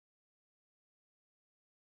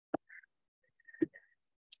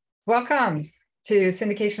Welcome to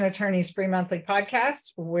Syndication Attorney's free monthly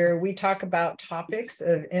podcast, where we talk about topics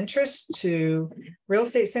of interest to real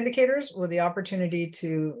estate syndicators with the opportunity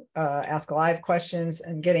to ask live questions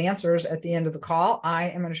and get answers at the end of the call. I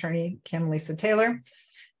am an attorney, Kim Lisa Taylor.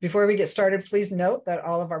 Before we get started, please note that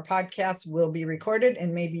all of our podcasts will be recorded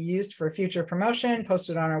and may be used for future promotion,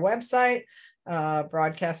 posted on our website,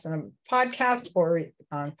 broadcast in a podcast, or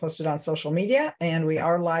posted on social media. And we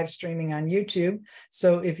are live streaming on YouTube.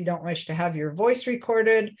 So if you don't wish to have your voice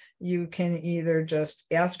recorded, you can either just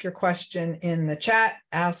ask your question in the chat,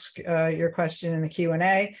 ask your question in the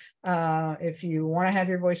Q&A. If you want to have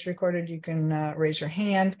your voice recorded, you can raise your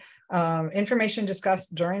hand. Information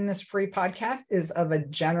discussed during this free podcast is of a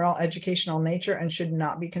general educational nature and should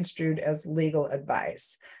not be construed as legal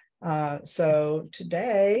advice. So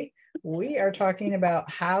today we are talking about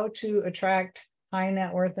how to attract high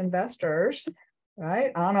net worth investors,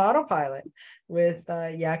 right, on Autopilot with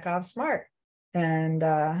Yakov Smart. And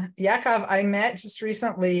Yakov, I met just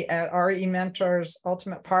recently at RE Mentor's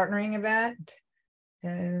Ultimate Partnering event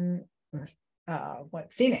in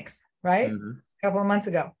Phoenix, right? A couple of months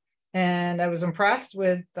ago. And I was impressed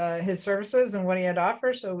with his services and what he had to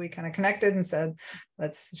offer. So we kind of connected and said,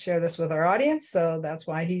 let's share this with our audience. So that's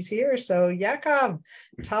why he's here. So Yakov,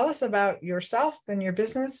 tell us about yourself and your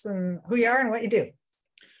business and who you are and what you do.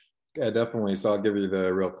 Yeah, definitely. So I'll give you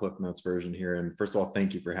the real Cliff Notes version here. And first of all,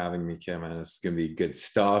 thank you for having me, Kim. And it's going to be good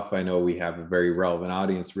stuff. I know we have a very relevant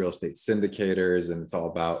audience, real estate syndicators, and it's all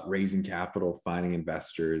about raising capital, finding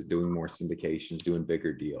investors, doing more syndications, doing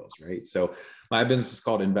bigger deals, right? So my business is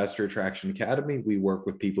called Investor Attraction Academy. We work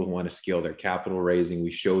with people who want to scale their capital raising. We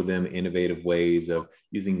show them innovative ways of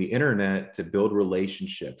using the internet to build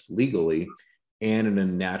relationships legally and in a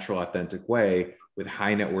natural, authentic way with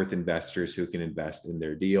high net worth investors who can invest in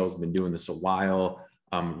their deals. Been doing this a while,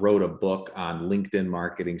 wrote a book on LinkedIn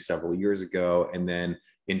marketing several years ago. And then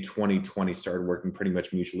in 2020, started working pretty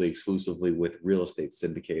much mutually exclusively with real estate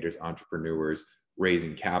syndicators, entrepreneurs,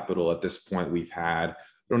 raising capital. At this point, we've had, I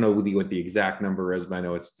don't know what the exact number is, but I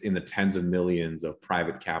know it's in the tens of millions of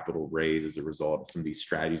private capital raised as a result of some of these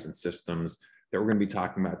strategies and systems that we're going to be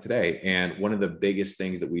talking about today. And one of the biggest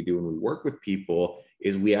things that we do when we work with people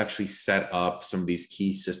is we actually set up some of these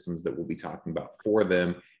key systems that we'll be talking about for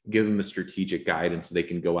them, give them the strategic guidance so they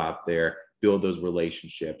can go out there, build those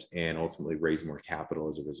relationships, and ultimately raise more capital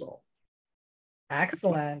as a result.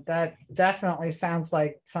 Excellent. That definitely sounds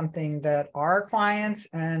like something that our clients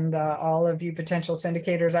and all of you potential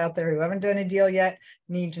syndicators out there who haven't done a deal yet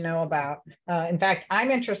need to know about. In fact,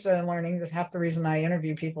 I'm interested in learning. This half the reason I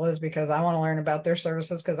interview people is because I want to learn about their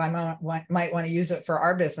services because I might want to use it for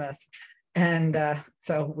our business. And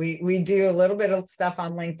so we do a little bit of stuff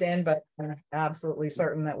on LinkedIn, but I'm absolutely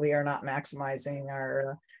certain that we are not maximizing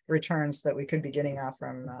our returns that we could be getting off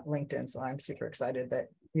from LinkedIn. So I'm super excited that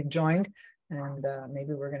you've joined. And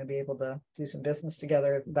maybe we're going to be able to do some business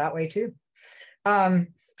together that way too. All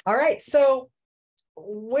right. So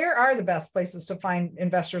where are the best places to find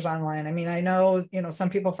investors online? I mean, I know, some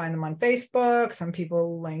people find them on Facebook, some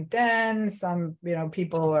people LinkedIn, some,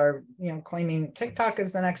 people are, claiming TikTok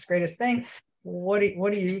is the next greatest thing. What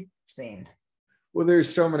are you seeing? Well,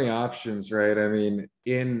 there's so many options, right? I mean,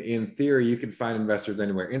 in theory, you can find investors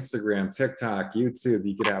anywhere: Instagram, TikTok, YouTube.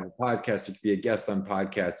 You could have a podcast. You could be a guest on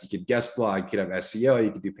podcasts. You could guest blog. You could have SEO.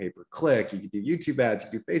 You could do pay-per-click. You could do YouTube ads. You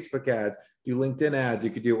could do Facebook ads. Do LinkedIn ads. You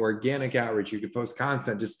could do organic outreach. You could post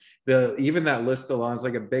content. Just even that list alone is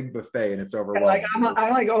like a big buffet, and it's overwhelming.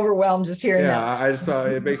 I'm overwhelmed just hearing that. Yeah, I just saw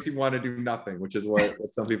it makes you want to do nothing, which is what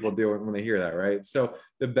some people do when they hear that, right? So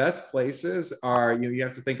the best places are, you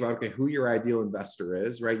have to think about, okay, who your ideal investor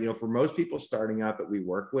is, right? For most people starting out that we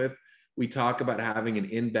work with, we talk about having an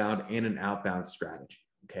inbound and an outbound strategy.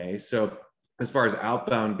 Okay, so as far as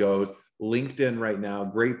outbound goes, LinkedIn right now,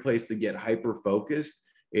 great place to get hyper focused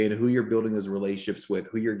in who you're building those relationships with,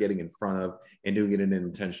 who you're getting in front of, and doing it in an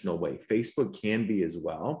intentional way. Facebook can be as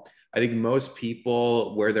well. I think most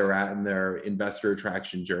people, where they're at in their investor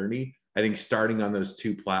attraction journey, I think starting on those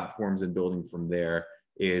two platforms and building from there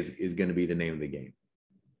is going to be the name of the game.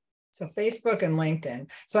 So Facebook and LinkedIn.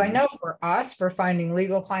 So I know for us, for finding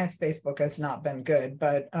legal clients, Facebook has not been good,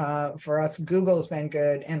 but for us, Google's been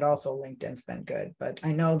good, and also LinkedIn's been good. But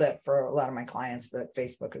I know that for a lot of my clients, that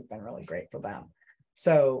Facebook has been really great for them.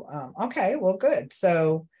 So, okay, well, good.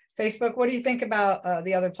 So Facebook, what do you think about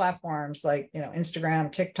the other platforms like,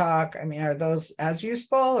 Instagram, TikTok? I mean, are those as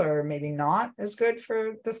useful or maybe not as good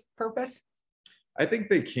for this purpose? I think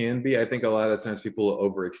they can be. I think a lot of the times people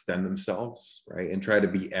overextend themselves, right? And try to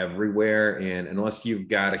be everywhere. And unless you've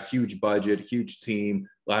got a huge budget, huge team,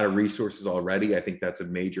 a lot of resources already, I think that's a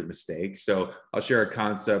major mistake. So I'll share a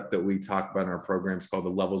concept that we talk about in our programs called the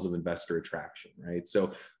levels of investor attraction, right?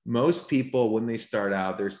 So most people, when they start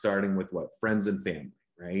out, they're starting with what? Friends and family,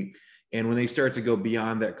 right? And when they start to go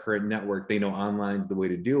beyond that current network, they know online's the way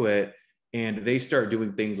to do it. And they start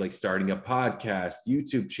doing things like starting a podcast,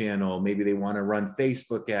 YouTube channel. Maybe they want to run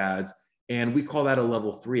Facebook ads. And we call that a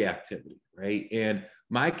level 3 activity, right? And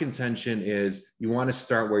my contention is you want to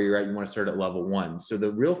start where you're at. You want to start at level 1. So the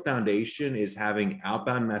real foundation is having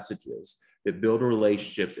outbound messages that build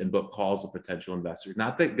relationships and book calls with potential investors.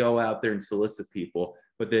 Not that go out there and solicit people,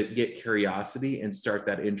 but that get curiosity and start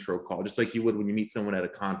that intro call, just like you would when you meet someone at a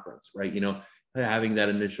conference, right? Having that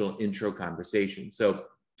initial intro conversation. So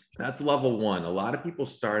that's level 1. A lot of people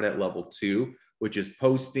start at level 2, which is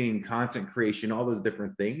posting, content creation, all those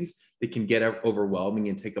different things that can get overwhelming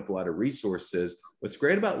and take up a lot of resources. What's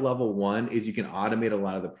great about level 1 is you can automate a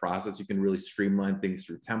lot of the process. You can really streamline things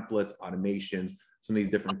through templates, automations, some of these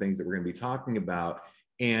different things that we're going to be talking about.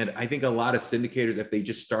 And I think a lot of syndicators, if they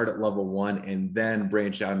just start at level 1 and then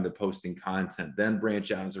branch out into posting content, then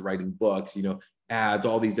branch out into writing books, ads,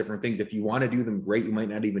 all these different things. If you want to do them, great. You might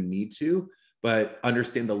not even need to. But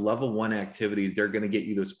understand the level 1 activities, they're going to get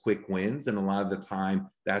you those quick wins. And a lot of the time,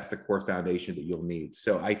 that's the core foundation that you'll need.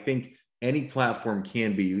 So I think any platform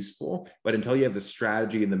can be useful, but until you have the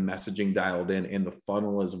strategy and the messaging dialed in and the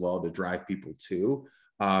funnel as well to drive people to,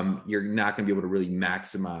 you're not going to be able to really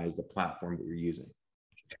maximize the platform that you're using.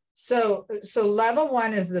 So level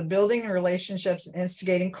 1 is the building relationships and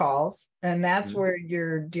instigating calls. And that's where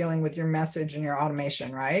you're dealing with your message and your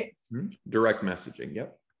automation, right? Direct messaging.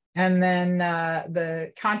 Yep. And then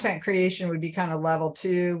the content creation would be kind of level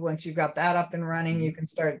 2. Once you've got that up and running, you can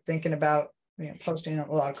start thinking about posting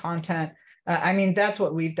a lot of content. That's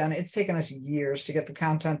what we've done. It's taken us years to get the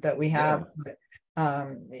content that we have. Yeah.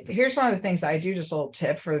 But here's one of the things I do, just a little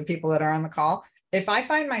tip for the people that are on the call. If I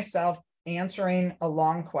find myself answering a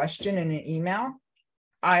long question in an email,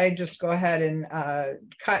 I just go ahead and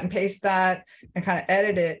cut and paste that and kind of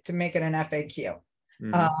edit it to make it an FAQ.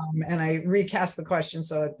 And I recast the question.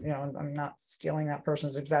 So, I'm not stealing that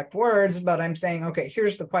person's exact words, but I'm saying, okay,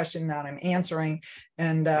 here's the question that I'm answering.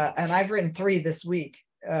 And I've written 3 this week,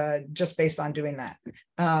 just based on doing that.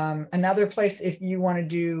 Another place, if you want to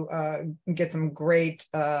do, get some great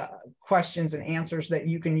questions and answers that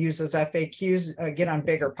you can use as FAQs, get on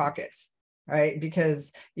Bigger Pockets. Right,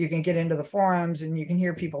 because you can get into the forums and you can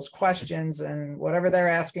hear people's questions and whatever they're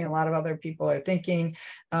asking. A lot of other people are thinking,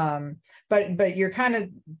 but you're kind of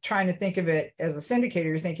trying to think of it as a syndicator.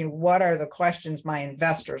 You're thinking, what are the questions my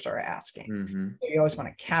investors are asking? So you always want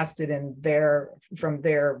to cast it in from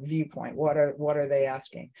their viewpoint. What are they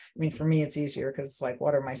asking? For me, it's easier because it's like,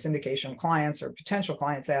 what are my syndication clients or potential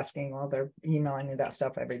clients asking? Well, they're emailing me that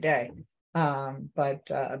stuff every day. But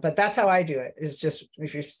that's how I do it, is just,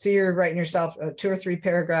 if you see you're writing yourself a 2 or 3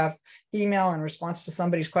 paragraph email in response to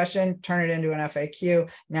somebody's question, turn it into an FAQ.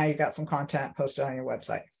 Now you've got some content posted on your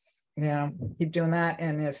website. Keep doing that.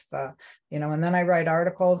 And if, and then I write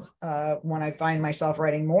articles, when I find myself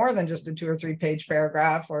writing more than just a 2 or 3 page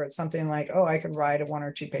paragraph, or it's something like, oh, I could write a 1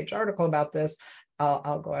 or 2 page article about this.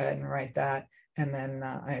 I'll go ahead and write that. And then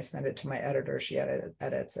I send it to my editor. She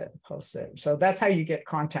edits it, posts it. So that's how you get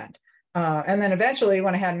content. And then eventually,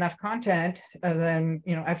 when I had enough content, then,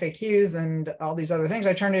 FAQs and all these other things,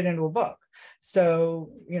 I turned it into a book. So,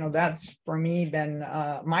 that's for me been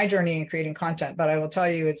my journey in creating content. But I will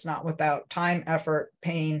tell you, it's not without time, effort,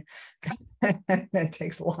 pain. It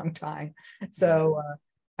takes a long time. So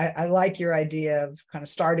I like your idea of kind of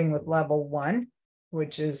starting with level 1,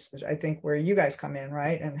 which is, I think, where you guys come in,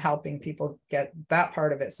 right? And helping people get that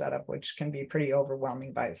part of it set up, which can be pretty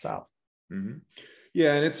overwhelming by itself.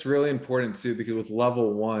 Yeah, and it's really important too, because with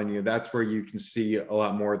level 1, that's where you can see a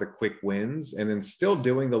lot more of the quick wins, and then still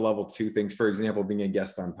doing the level 2 things. For example, being a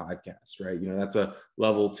guest on podcasts, right? That's a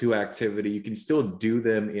level 2 activity. You can still do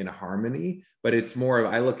them in harmony, but it's more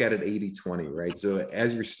of, I look at it 80-20, right? So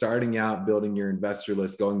as you're starting out, building your investor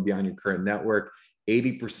list, going beyond your current network,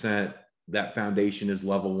 80%, that foundation is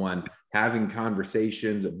level 1, having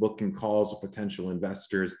conversations, booking calls with potential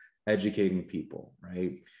investors, educating people,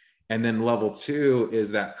 right? And then level 2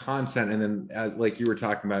 is that content. And then like you were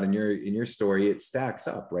talking about in your story, it stacks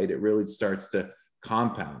up, right? It really starts to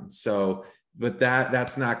compound. So, but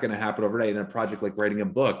that's not going to happen overnight. In a project like writing a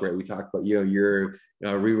book, right? We talked about, you're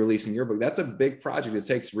re-releasing your book. That's a big project. It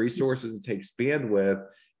takes resources, it takes bandwidth.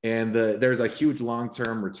 And there's a huge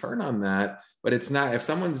long-term return on that. But it's not, if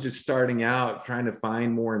someone's just starting out trying to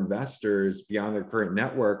find more investors beyond their current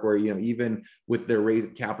network, or, even with their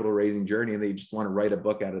capital raising journey, and they just want to write a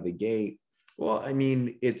book out of the gate, well, I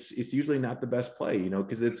mean, it's usually not the best play,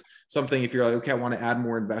 because it's something, if you're like, okay, I want to add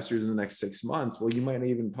more investors in the next 6 months, well, you might not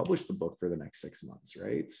even publish the book for the next 6 months,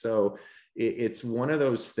 right? So it's one of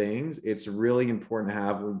those things. It's really important to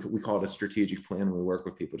have, we call it a strategic plan when we work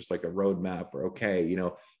with people, just like a roadmap for, okay,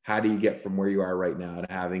 how do you get from where you are right now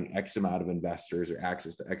to having X amount of investors or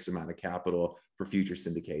access to X amount of capital for future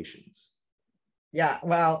syndications? Yeah,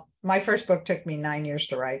 well, my first book took me 9 years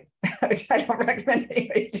to write. I don't recommend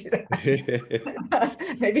anybody do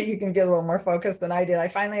that. Maybe you can get a little more focused than I did. I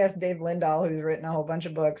finally asked Dave Lindahl, who's written a whole bunch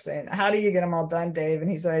of books, saying, how do you get them all done, Dave?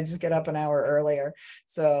 And he said, I just get up an hour earlier.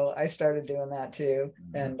 So I started doing that too.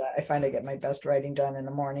 And I find I get my best writing done in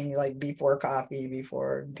the morning, like before coffee,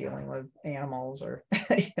 before dealing with animals, or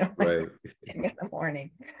Right. in the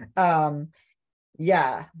morning.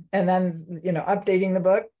 Yeah. And then, updating the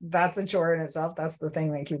book, that's a chore in itself. That's the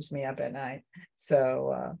thing that keeps me up at night.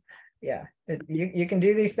 So, yeah, you can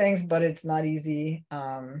do these things, but it's not easy.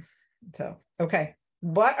 Okay.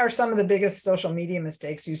 What are some of the biggest social media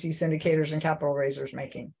mistakes you see syndicators and capital raisers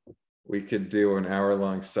making? We could do an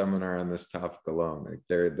hour-long seminar on this topic alone. Like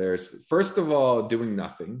there's first of all, doing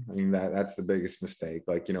nothing. I mean, that's the biggest mistake.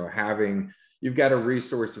 Like, you've got a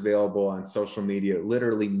resource available on social media.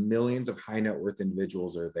 Literally millions of high net worth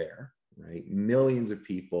individuals are there, right? Millions of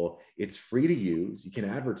people. It's free to use. You can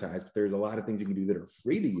advertise, but there's a lot of things you can do that are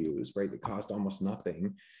free to use, right? That cost almost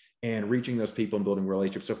nothing. And reaching those people and building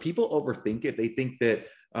relationships. So people overthink it. They think that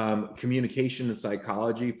communication and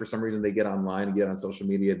psychology, for some reason, they get online and get on social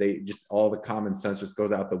media, they just, all the common sense just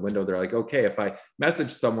goes out the window. They're like, okay, if I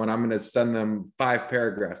message someone, I'm going to send them 5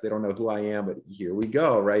 paragraphs. They don't know who I am, but here we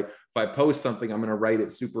go, right? If I post something, I'm going to write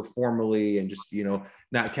it super formally and just,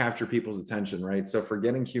 not capture people's attention, right? So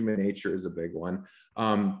forgetting human nature is a big one.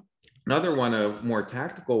 Another one, a more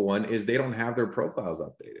tactical one, is they don't have their profiles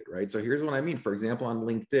updated, right? So here's what I mean. For example, on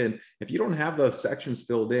LinkedIn, if you don't have those sections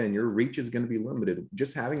filled in, your reach is going to be limited.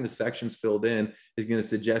 Just having the sections filled in is going to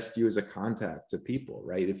suggest you as a contact to people,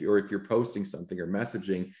 right? If you're posting something or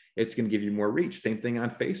messaging, it's going to give you more reach. Same thing on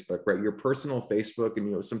Facebook, right? Your personal Facebook,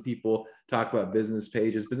 and some people talk about business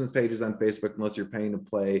pages on Facebook, unless you're paying to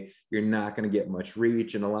play, you're not going to get much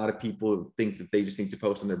reach. And a lot of people think that they just need to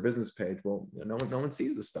post on their business page. Well, no one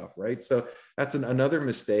sees the stuff, right? So that's another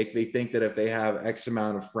mistake. They think that if they have X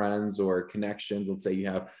amount of friends or connections, let's say you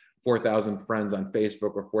have 4,000 friends on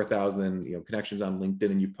Facebook or 4,000 connections on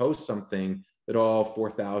LinkedIn, and you post something, that all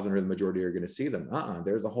 4,000 or the majority are going to see them.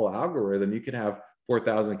 There's a whole algorithm. You could have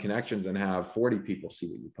 4,000 connections and have 40 people see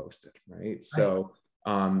what you posted, right? So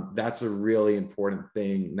that's a really important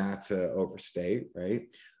thing not to overstate, right?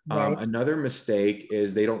 Right. Another mistake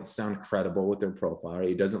is they don't sound credible with their profile, right?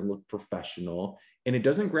 It doesn't look professional, and it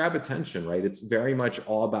doesn't grab attention, right? It's very much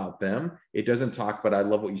all about them. It doesn't talk, but I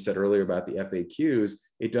love what you said earlier about the FAQs.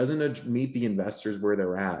 It doesn't meet the investors where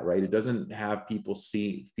they're at, right? It doesn't have people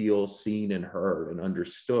feel seen and heard and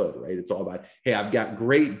understood, right? It's all about, hey, I've got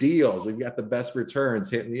great deals. We've got the best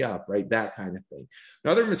returns, hit me up, right? That kind of thing.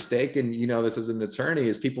 Another mistake, and this as an attorney,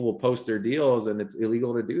 is people will post their deals and it's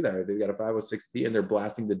illegal to do that. Right? They've got a 506B and they're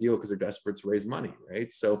blasting the deal because they're desperate to raise money,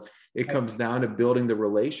 right? So it comes down to building the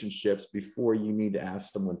relationships before you need to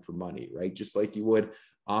ask someone for money, right? Just like you would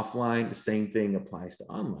offline, the same thing applies to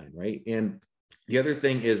online, right? And the other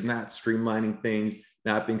thing is not streamlining things,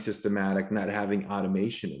 not being systematic, not having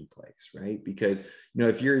automation in place, right? Because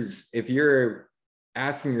if you're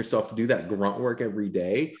asking yourself to do that grunt work every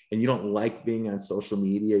day and you don't like being on social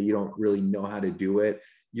media, you don't really know how to do it,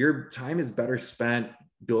 your time is better spent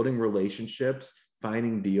building relationships,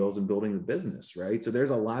 finding deals, and building the business, right? So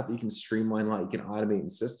there's a lot that you can streamline, a lot you can automate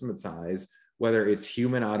and systematize, whether it's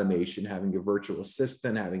human automation, having a virtual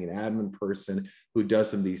assistant, having an admin person who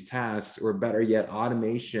does some of these tasks, or better yet,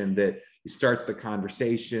 automation that starts the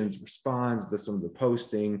conversations, responds to some of the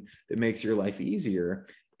posting, that makes your life easier.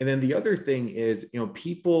 And then the other thing is,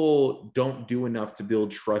 people don't do enough to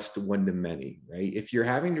build trust one to many, right? If you're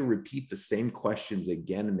having to repeat the same questions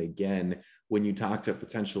again and again when you talk to a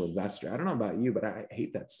potential investor, I don't know about you, but I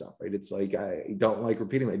hate that stuff, right? It's like, I don't like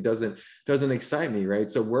repeating it. It doesn't excite me,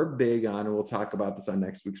 right? So we're big on, and we'll talk about this on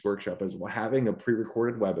next week's workshop as well, having a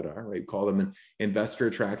pre-recorded webinar, right? We call them an investor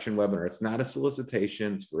attraction webinar. It's not a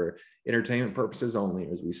solicitation. It's for entertainment purposes only,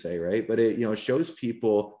 as we say, right? But it shows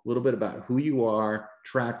people a little bit about who you are,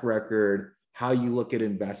 track record, how you look at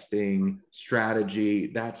investing, strategy,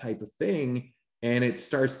 that type of thing. And it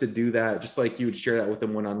starts to do that, just like you would share that with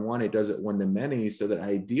them one-on-one, it does it one-to-many, so that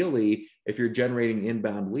ideally, if you're generating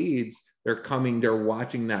inbound leads, they're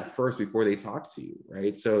watching that first before they talk to you,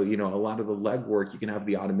 right? So, a lot of the legwork you can have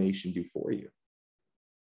the automation do for you.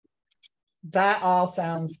 That all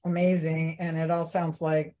sounds amazing. And it all sounds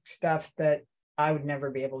like stuff that I would never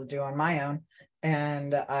be able to do on my own.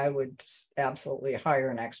 And I would absolutely hire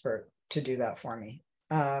an expert to do that for me.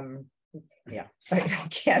 Yeah, I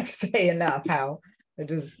can't say enough how it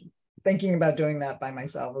just thinking about doing that by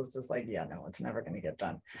myself is just like, yeah, no, it's never going to get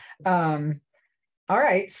done. All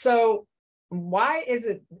right. So why is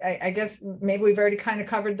it, I guess maybe we've already kind of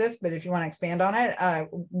covered this, but if you want to expand on it,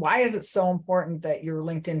 why is it so important that your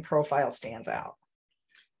LinkedIn profile stands out?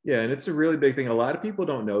 Yeah, and it's a really big thing. A lot of people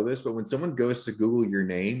don't know this, but when someone goes to Google your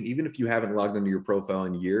name, even if you haven't logged into your profile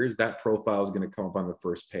in years, that profile is going to come up on the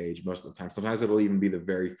first page most of the time. Sometimes it'll even be the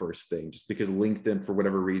very first thing, just because LinkedIn, for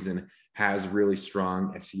whatever reason, has really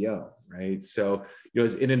strong SEO, right? So,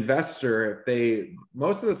 as an investor,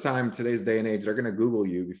 most of the time, today's day and age, they're going to Google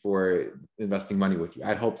you before investing money with you.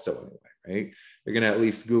 I'd hope so anyway, right? They're going to at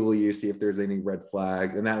least Google you, see if there's any red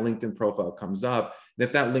flags, and that LinkedIn profile comes up. And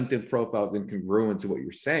if that LinkedIn profile is incongruent to what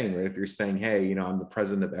you're saying, right? If you're saying, hey, I'm the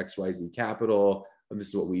president of XYZ Capital, and this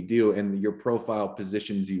is what we do, and your profile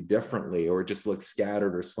positions you differently, or it just looks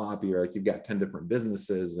scattered or sloppy, or like you've got 10 different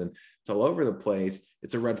businesses and it's all over the place,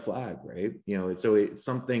 it's a red flag, right? So it's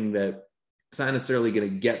something that it's not necessarily going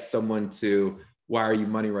to get someone to wire you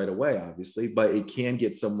money right away, obviously, but it can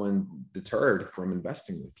get someone deterred from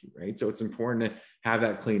investing with you, right? So it's important to have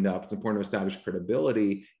that cleaned up. It's important to establish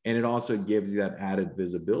credibility, and it also gives you that added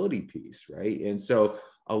visibility piece, right? And so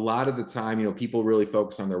a lot of the time, people really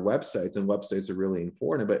focus on their websites, and websites are really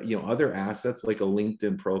important, but other assets like a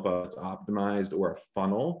LinkedIn profile that's optimized, or a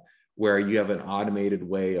funnel where you have an automated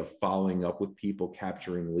way of following up with people,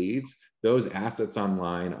 capturing leads, those assets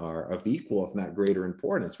online are of equal, if not greater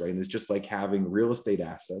importance, right? And it's just like having real estate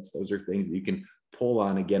assets. Those are things that you can pull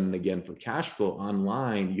on again and again for cash flow.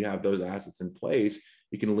 Online, you have those assets in place.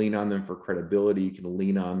 You can lean on them for credibility. You can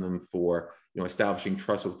lean on them for, establishing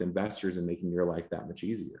trust with investors and making your life that much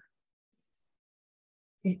easier.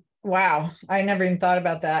 Wow, I never even thought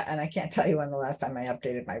about that. And I can't tell you when the last time I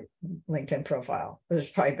updated my LinkedIn profile. There's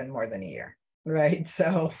probably been more than a year, right?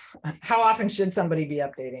 So how often should somebody be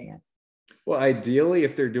updating it? Well, ideally,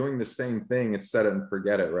 if they're doing the same thing, it's set it and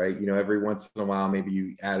forget it, right? Every once in a while, maybe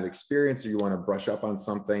you added experience or you want to brush up on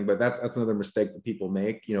something, but that's another mistake that people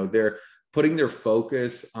make. They're putting their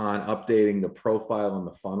focus on updating the profile and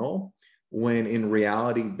the funnel, when in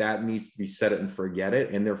reality, that needs to be set it and forget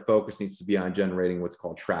it. And their focus needs to be on generating what's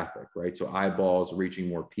called traffic, right? So eyeballs, reaching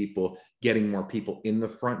more people, getting more people in the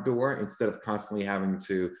front door, instead of constantly having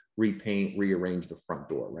to repaint, rearrange the front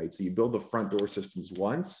door, right? So you build the front door systems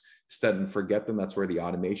once, set and forget them. That's where the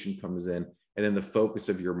automation comes in. And then the focus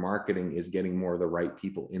of your marketing is getting more of the right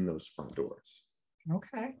people in those front doors.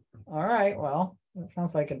 Okay. All right. Well, that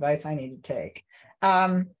sounds like advice I need to take.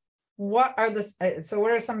 What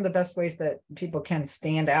are some of the best ways that people can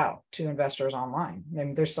stand out to investors online? I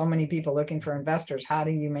mean, there's so many people looking for investors. How do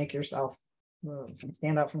you make yourself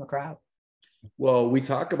stand out from the crowd? Well, we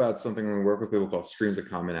talk about something when we work with people called streams of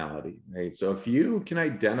commonality, right? So if you can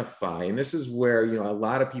identify, and this is where, a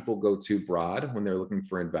lot of people go too broad when they're looking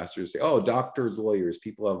for investors, say, oh, doctors, lawyers,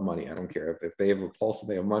 people have money. I don't care if they have a pulse and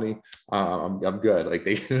they have money, I'm good. Like,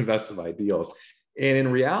 they can invest in my deals. And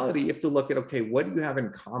in reality, you have to look at, okay, what do you have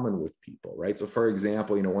in common with people, right? So for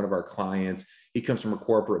example, one of our clients, he comes from a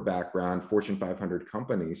corporate background, Fortune 500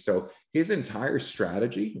 company. So his entire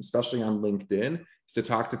strategy, especially on LinkedIn, is to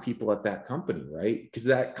talk to people at that company, right? Because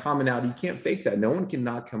that commonality, you can't fake that. No one can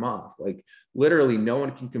knock him off. Like, literally, no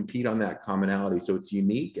one can compete on that commonality. So it's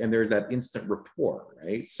unique, and there's that instant rapport,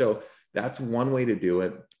 right? So that's one way to do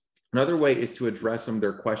it. Another way is to address some of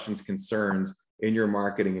their questions, concerns in your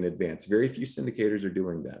marketing in advance. Very few syndicators are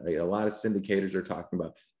doing that, right? A lot of syndicators are talking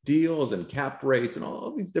about deals and cap rates and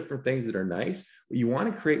all these different things that are nice, but you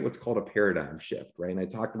want to create what's called a paradigm shift, right? And I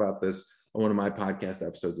talked about this on one of my podcast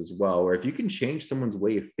episodes as well, where if you can change someone's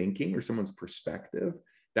way of thinking or someone's perspective,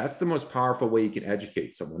 that's the most powerful way you can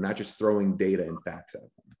educate someone, not just throwing data and facts at them.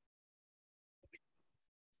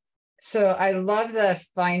 So I love the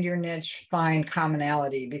find your niche, find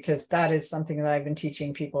commonality, because that is something that I've been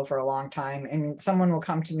teaching people for a long time. I mean, someone will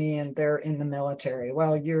come to me and they're in the military.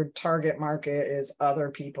 Well, your target market is other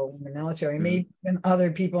people in the military, maybe even other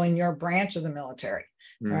people in your branch of the military,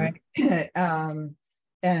 right?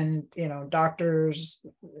 and, you know, doctors,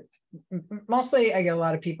 mostly I get a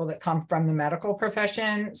lot of people that come from the medical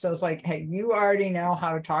profession. So it's like, hey, you already know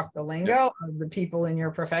how to talk the lingo of the people in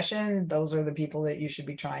your profession. Those are the people that you should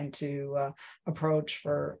be trying to approach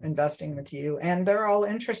for investing with you. And they're all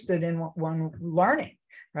interested in one learning,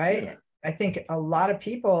 right? Yeah. I think a lot of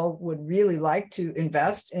people would really like to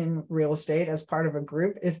invest in real estate as part of a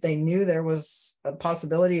group if they knew there was a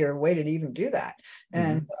possibility or a way to even do that.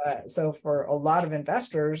 And so for a lot of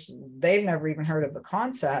investors, they've never even heard of the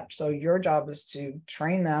concept. So your job is to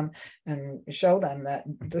train them and show them that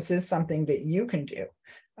this is something that you can do.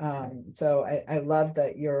 So I love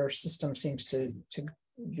that your system seems to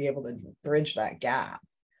be able to bridge that gap.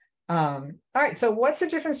 All right. So what's the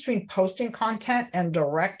difference between posting content and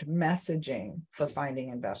direct messaging for finding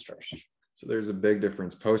investors? So there's a big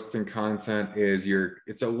difference. Posting content is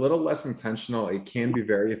it's a little less intentional. It can be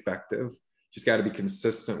very effective. Just got to be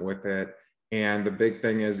consistent with it. And the big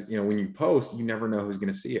thing is, you know, when you post, you never know who's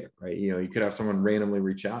going to see it, right? You know, you could have someone randomly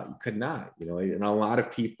reach out. You could not, you know, and a lot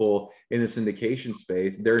of people in the syndication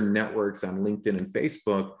space, their networks on LinkedIn and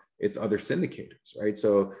Facebook, it's other syndicators, right?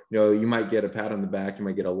 So, you know, you might get a pat on the back, you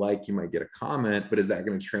might get a like, you might get a comment, but is that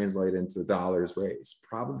going to translate into dollars raised?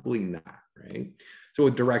 Probably not, right? So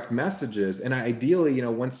with direct messages, and ideally, you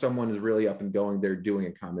know, once someone is really up and going, they're doing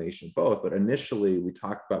a combination of both. But initially, we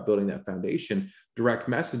talked about building that foundation. Direct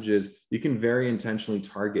messages, you can very intentionally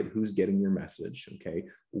target who's getting your message, okay?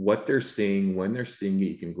 What they're seeing, when they're seeing it,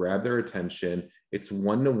 you can grab their attention. It's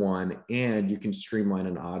one-to-one, and you can streamline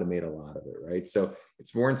and automate a lot of it, right? So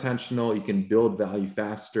it's more intentional. You can build value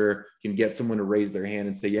faster. You can get someone to raise their hand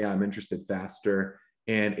and say, yeah, I'm interested faster.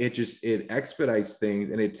 And it expedites things,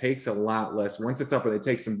 and it takes a lot less. Once it's up, and it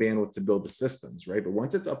takes some bandwidth to build the systems, right? But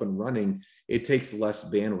once it's up and running, it takes less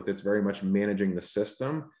bandwidth. It's very much managing the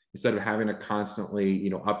system instead of having to constantly, you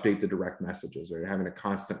know, update the direct messages, or having to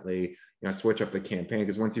constantly, you know, switch up the campaign.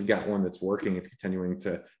 Because once you've got one that's working, it's continuing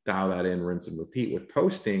to dial that in, rinse and repeat. With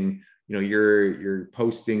posting, you know, you're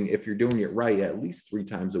posting, if you're doing it right, at least 3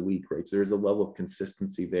 times a week, right? So there's a level of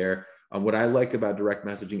consistency there. What I like about direct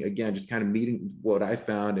messaging, again, just kind of meeting what I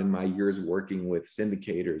found in my years working with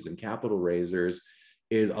syndicators and capital raisers,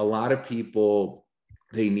 is a lot of people,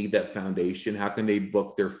 they need that foundation. How can they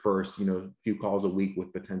book their first, you know, few calls a week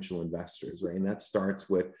with potential investors, right? And that starts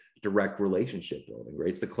with direct relationship building, right?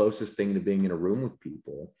 It's the closest thing to being in a room with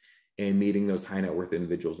people and meeting those high net worth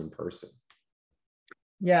individuals in person.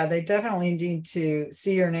 Yeah, they definitely need to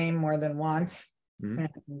see your name more than once. And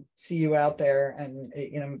see you out there, and,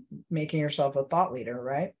 you know, making yourself a thought leader,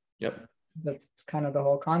 right? Yep. That's kind of the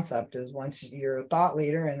whole concept, is once you're a thought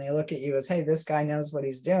leader and they look at you as, hey, this guy knows what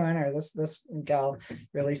he's doing, or this gal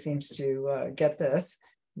really seems to get this,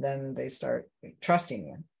 then they start trusting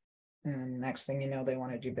you. And next thing you know, they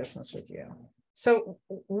want to do business with you. So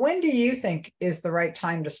when do you think is the right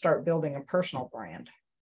time to start building a personal brand?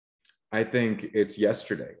 I think it's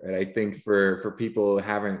yesterday, right? I think for people who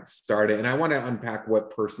haven't started, and I want to unpack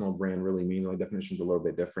what personal brand really means. My definition is a little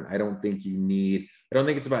bit different. I don't think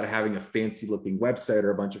it's about having a fancy looking website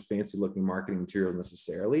or a bunch of fancy looking marketing materials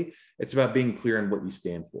necessarily. It's about being clear on what you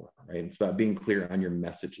stand for, right? It's about being clear on your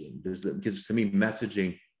messaging. Because to me,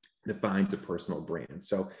 messaging defines a personal brand.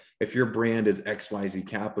 So if your brand is XYZ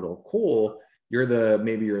Capital, cool.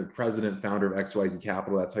 Maybe you're the president, founder of XYZ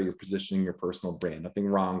Capital. That's how you're positioning your personal brand. Nothing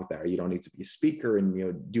wrong with that. You don't need to be a speaker and, you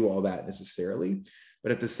know, do all that necessarily.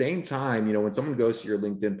 But at the same time, you know, when someone goes to your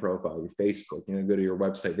LinkedIn profile, your Facebook, you know, go to your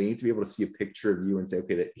website, they need to be able to see a picture of you and say,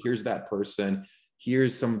 okay, here's that person.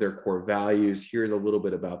 Here's some of their core values. Here's a little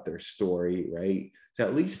bit about their story, right? To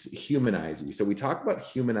at least humanize you. So we talk about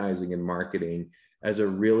humanizing in marketing as a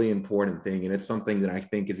really important thing. And it's something that I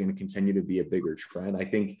think is going to continue to be a bigger trend. I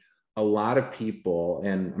think a lot of people,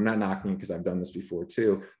 and I'm not knocking it because I've done this before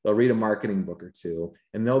too, they'll read a marketing book or two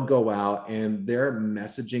and they'll go out and their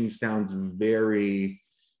messaging sounds very,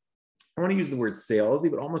 I want to use the word salesy,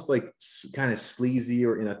 but almost like kind of sleazy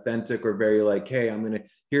or inauthentic, or very like, hey,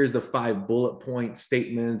 here's the 5 bullet point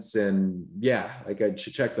statements. And yeah, like I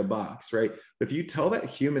should check the box, right? But if you tell that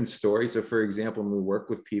human story, so for example, when we work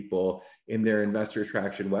with people in their investor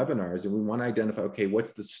attraction webinars and we want to identify, okay,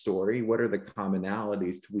 what's the story? What are the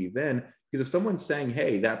commonalities to weave in? Because if someone's saying,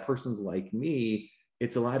 hey, that person's like me,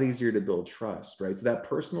 it's a lot easier to build trust, right? So that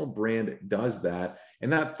personal brand does that.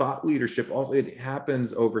 And that thought leadership also, it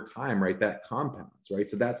happens over time, right? That compounds, right?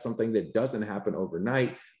 So that's something that doesn't happen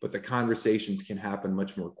overnight, but the conversations can happen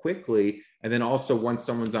much more quickly And then also once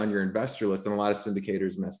someone's on your investor list, and a lot of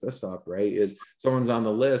syndicators mess this up, right? Is someone's on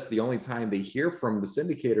the list, the only time they hear from the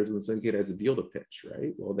syndicators when the syndicator has a deal to pitch,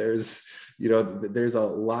 right? Well, there's a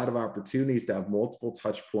lot of opportunities to have multiple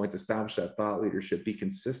touch points, establish that thought leadership, be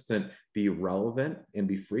consistent, be relevant, and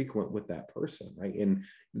be frequent with that person, right? And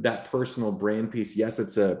that personal brand piece, yes,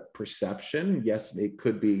 it's a perception. Yes, it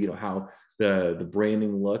could be, how the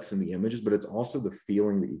branding looks and the images, but it's also the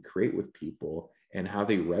feeling that you create with people and how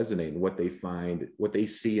they resonate and what they find, what they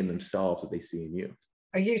see in themselves, that they see in you.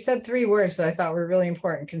 You said 3 words that I thought were really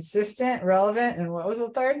important: consistent, relevant, and what was the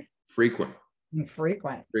third? Frequent. And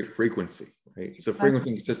frequent. Frequency, right? So frequency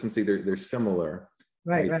and consistency, they're similar.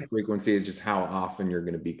 Right. Frequency is just how often you're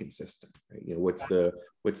going to be consistent, right?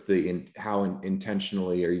 How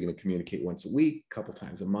intentionally are you going to communicate? Once a week, a couple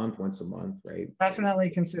times a month, once a month, right? Definitely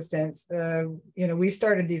consistent. We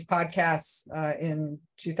started these podcasts in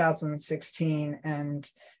 2016, and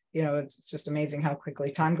it's just amazing how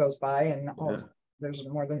quickly time goes by, and there's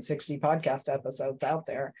more than 60 podcast episodes out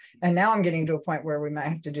there. And now I'm getting to a point where we might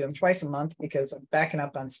have to do them twice a month because I'm backing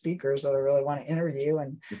up on speakers that I really want to interview.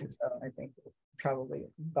 And so I think we'll probably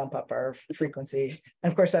bump up our frequency.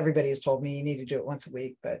 And of course, everybody has told me you need to do it once a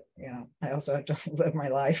week, but I also have to live my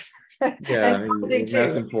life. Yeah,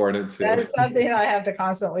 that's important too. That is something I have to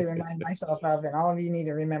constantly remind myself of. And all of you need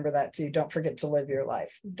to remember that too. Don't forget to live your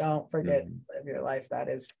life. Don't forget to live your life. That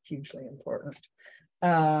is hugely important.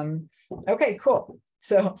 Okay, cool.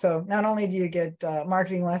 So not only do you get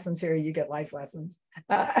marketing lessons here, you get life lessons.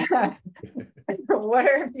 What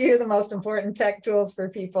are a few of the most important tech tools for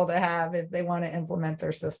people to have if they want to implement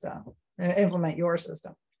your system?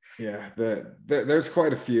 Yeah, there's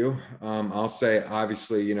quite a few. I'll say,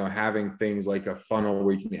 obviously, having things like a funnel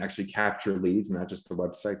where you can actually capture leads, not just the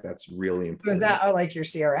website, that's really important. Is that like your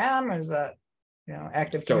CRM, or is that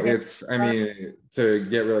active? So to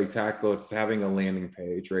get really tactical, it's having a landing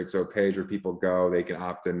page, right? So a page where people go, they can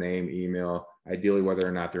opt in, name, email, ideally whether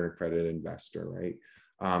or not they're an accredited investor, right?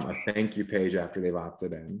 A thank you page after they've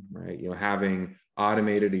opted in, right? Having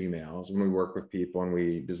automated emails. When we work with people and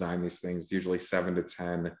we design these things, it's usually 7 to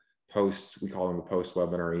 10 posts. We call them the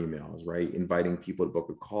post-webinar emails, right? Inviting people to book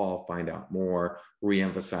a call, find out more,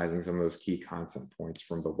 re-emphasizing some of those key content points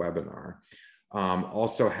from the webinar.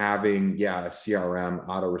 Also having, a CRM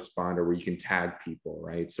autoresponder where you can tag people,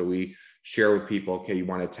 right? So we share with people, okay, you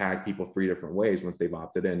want to tag people 3 different ways. Once they've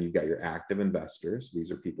opted in, you've got your active investors.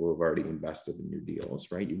 These are people who have already invested in your deals,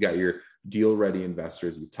 right? You've got your deal ready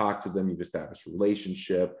investors. You've talked to them, you've established a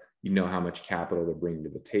relationship, you know how much capital they're bringing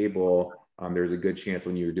to the table. There's a good chance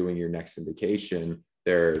when you're doing your next syndication,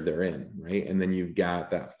 they're in, right? And then you've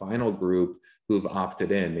got that final group who've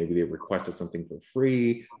opted in. Maybe they requested something for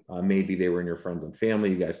free. Maybe they were in your friends and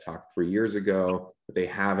family. You guys talked 3 years ago, but they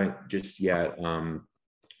haven't just yet,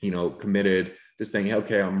 committed to saying,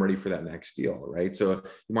 okay, I'm ready for that next deal, right? So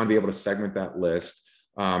you want to be able to segment that list.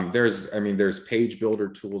 There's page builder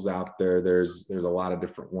tools out there. There's a lot of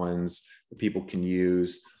different ones that people can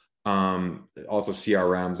use. Also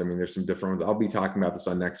CRMs. There's some different ones. I'll be talking about this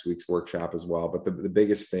on next week's workshop as well. But the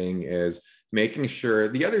biggest thing is making sure,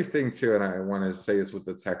 the other thing too, and I want to say this with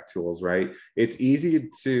the tech tools, right? It's easy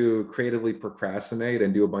to creatively procrastinate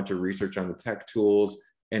and do a bunch of research on the tech tools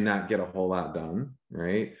and not get a whole lot done,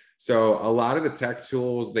 right? So a lot of the tech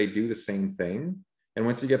tools, they do the same thing. And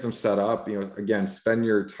once you get them set up, again, spend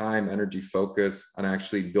your time, energy, focus on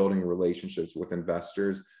actually building relationships with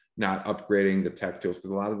investors, not upgrading the tech tools,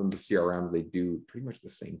 because a lot of them, the CRMs, they do pretty much the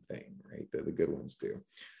same thing, right? The good ones do.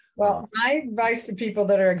 Well, my advice to people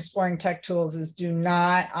that are exploring tech tools is do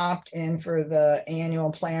not opt in for the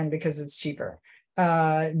annual plan because it's cheaper.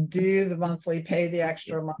 Do the monthly, pay the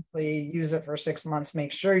extra monthly, use it for 6 months,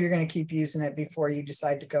 make sure you're going to keep using it before you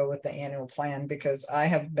decide to go with the annual plan, because I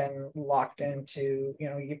have been locked into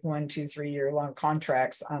 1, 2, 3 year long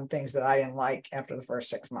contracts on things that I didn't like after the first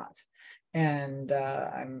 6 months. And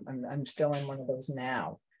I'm still in one of those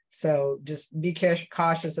now. So just be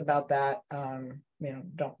cautious about that.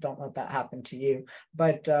 Don't let that happen to you.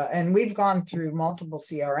 But and we've gone through multiple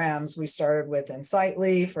CRMs. We started with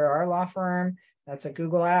Insightly for our law firm. That's a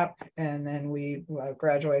Google app. And then we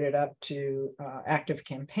graduated up to Active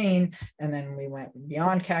Campaign. And then we went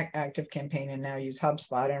beyond Active Campaign and now use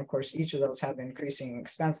HubSpot. And of course, each of those have increasing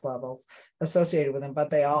expense levels associated with them, but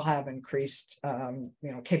they all have increased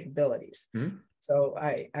capabilities. Mm-hmm. So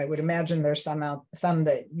I would imagine there's some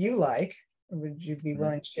that you like. Would you be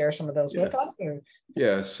willing to share some of those with us? Or?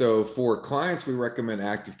 Yeah. So for clients, we recommend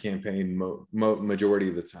Active Campaign majority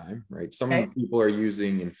of the time, right? Some people are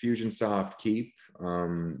using Infusionsoft, Keep.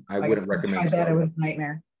 I wouldn't recommend. I bet it was a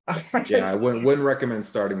nightmare. I wouldn't recommend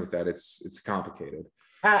starting with that. It's complicated.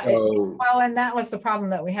 So Well, and that was the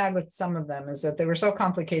problem that we had with some of them, is that they were so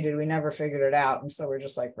complicated, we never figured it out. And so we're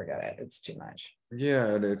just like, forget it. It's too much.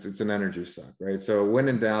 yeah, it's an energy suck, right? So when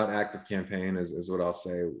in doubt, active campaign is what I'll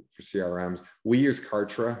say for CRMs. We use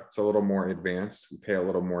Kartra. It's a little more advanced. We pay a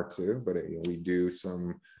little more too, but we do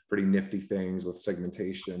some pretty nifty things with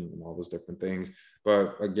segmentation and all those different things.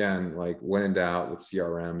 But again, like when in doubt with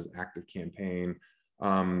CRMs, active campaign.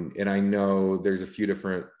 And I know there's a few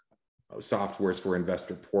different softwares for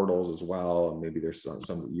investor portals as well, and maybe there's some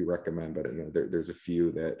that you recommend, but there's a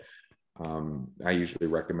few that I usually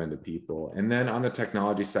recommend to people. And then on the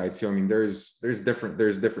technology side too, I mean, there's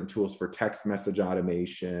different tools for text message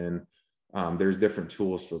automation. There's different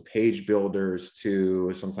tools for page builders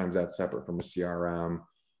too. Sometimes that's separate from a CRM.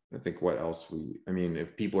 I think what else I mean,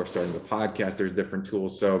 if people are starting the podcast, there's different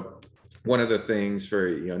tools. So one of the things for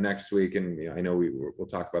next week, and I know we'll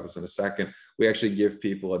talk about this in a second, we actually give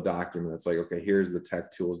people a document that's like, okay, here's the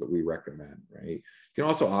tech tools that we recommend, right? You can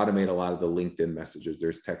also automate a lot of the LinkedIn messages.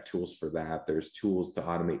 There's tech tools for that. There's tools to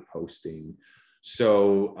automate posting.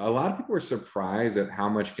 So a lot of people are surprised at how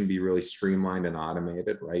much can be really streamlined and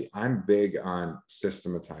automated, right? I'm big on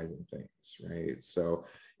systematizing things, right? So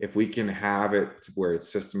if we can have it to where it's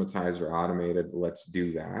systematized or automated, let's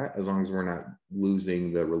do that, as long as we're not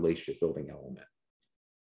losing the relationship building element.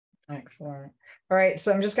 Excellent. All right.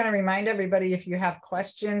 So I'm just going to remind everybody, if you have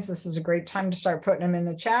questions, this is a great time to start putting them in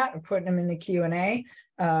the chat or putting them in the Q&A,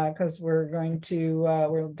 because we're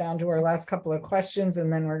down to our last couple of questions,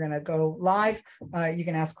 and then we're going to go live. You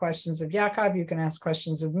can ask questions of Yakov. You can ask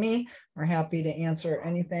questions of me. We're happy to answer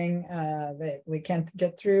anything that we can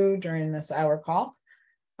get through during this hour call.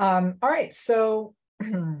 All right. So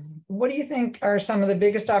what do you think are some of the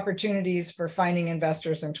biggest opportunities for finding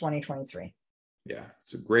investors in 2023? Yeah,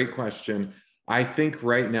 it's a great question. I think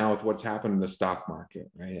right now with what's happened in the stock market,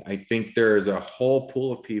 right? I think there is a whole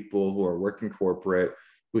pool of people who are working corporate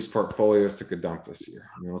whose portfolios took a dump this year.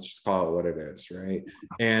 I mean, let's just call it what it is, right?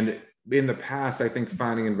 And in the past, I think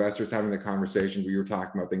finding investors, having the conversation where you were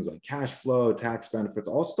talking about things like cash flow, tax benefits,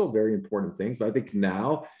 all still very important things. But I think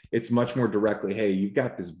now it's much more directly, hey, you've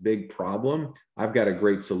got this big problem. I've got a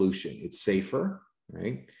great solution. It's safer,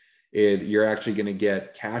 right? You're actually going to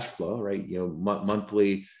get cash flow, right?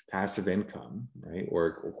 Monthly passive income, right?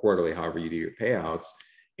 Or quarterly, however you do your payouts.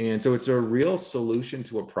 And so it's a real solution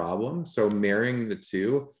to a problem. So marrying the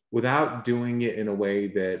two without doing it in a way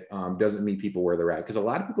that doesn't meet people where they're at. Because a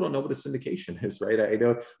lot of people don't know what a syndication is, right? I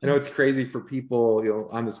know it's crazy for people,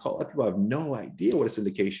 on this call. A lot of people have no idea what a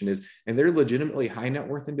syndication is, and they're legitimately high net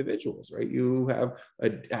worth individuals, right? You have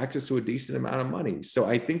access to a decent amount of money. So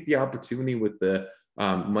I think the opportunity with the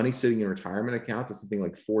money sitting in retirement accounts is something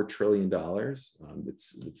like $4 trillion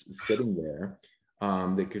that's sitting there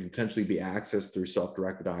that could potentially be accessed through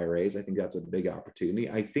self-directed IRAs. I think that's a big opportunity.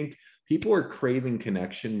 I think people are craving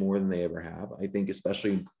connection more than they ever have. I think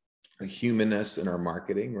especially a humanness in our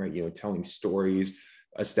marketing, right? Telling stories,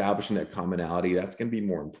 establishing that commonality, that's going to be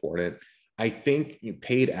more important. I think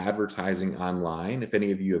paid advertising online, if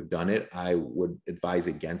any of you have done it, I would advise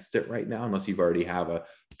against it right now, unless you've already have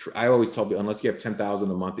I always tell people, unless you have 10,000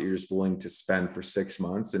 a month that you're just willing to spend for 6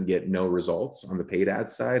 months and get no results on the paid ad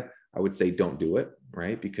side, I would say don't do it,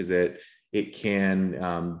 right? Because it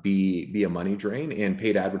can be a money drain, and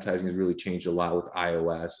paid advertising has really changed a lot with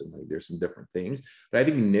iOS, and there's some different things. But I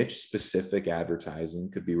think niche specific advertising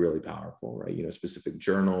could be really powerful, right? Specific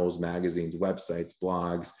journals, magazines, websites,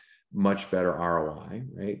 blogs, much better ROI,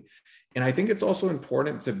 right? And I think it's also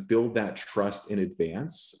important to build that trust in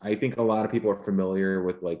advance. I think a lot of people are familiar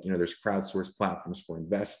with there's crowdsourced platforms for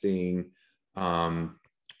investing. A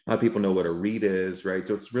lot of people know what a REIT is, right?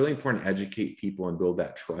 So it's really important to educate people and build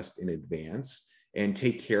that trust in advance and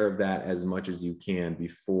take care of that as much as you can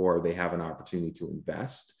before they have an opportunity to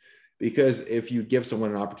invest. Because if you give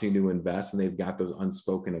someone an opportunity to invest and they've got those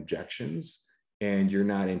unspoken objections, and you're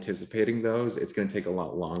not anticipating those, it's going to take a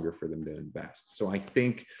lot longer for them to invest. So I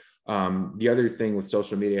think the other thing with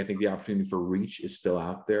social media, I think the opportunity for reach is still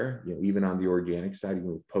out there, even on the organic side,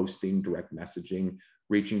 even with posting, direct messaging,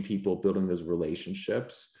 reaching people, building those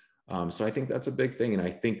relationships. So I think that's a big thing. And I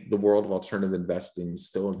think the world of alternative investing is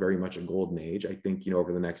still very much a golden age. I think,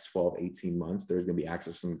 over the next 12, 18 months, there's going to be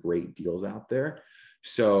access to some great deals out there.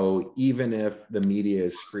 So even if the media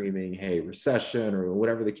is screaming, hey, recession or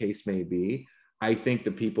whatever the case may be, I think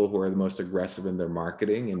the people who are the most aggressive in their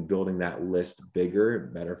marketing and building that list bigger,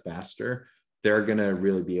 better, faster, they're going to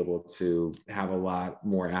really be able to have a lot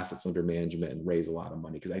more assets under management and raise a lot of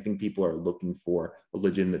money. Because I think people are looking for a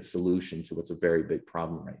legitimate solution to what's a very big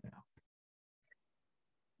problem right now.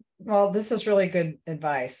 Well, this is really good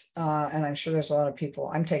advice. And I'm sure there's a lot of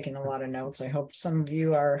people, I'm taking a lot of notes. I hope some of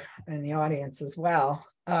you are in the audience as well.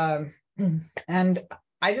 And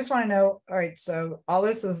I just want to know, all right, so all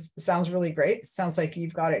this sounds really great. It sounds like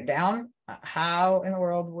you've got it down. How in the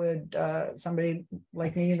world would somebody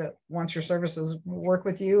like me that wants your services work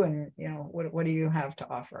with you? And, what do you have to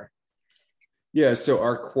offer? Yeah, so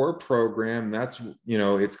our core program,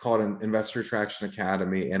 it's called an Investor Attraction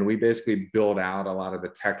Academy, and we basically build out a lot of the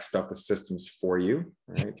tech stuff, the systems for you,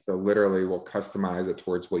 right? So literally we'll customize it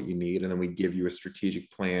towards what you need, and then we give you a strategic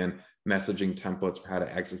plan, messaging templates for how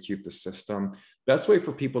to execute the system. Best way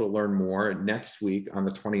for people to learn more, next week on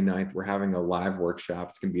the 29th, we're having a live workshop.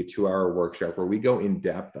 It's going to be a 2-hour workshop where we go in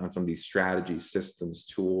depth on some of these strategies, systems,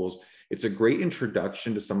 tools. It's a great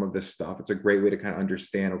introduction to some of this stuff. It's a great way to kind of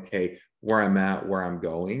understand, okay, where I'm at, where I'm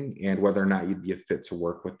going, and whether or not you'd be a fit to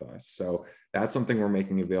work with us. So that's something we're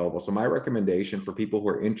making available. So my recommendation for people who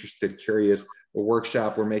are interested, curious, a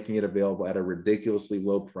workshop, we're making it available at a ridiculously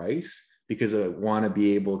low price because I want to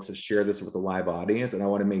be able to share this with a live audience. And I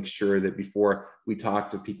want to make sure that before we talk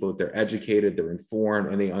to people, that they're educated, they're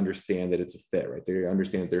informed, and they understand that it's a fit, right? They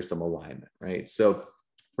understand that there's some alignment, right? So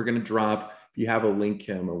we're going to drop, if you have a link,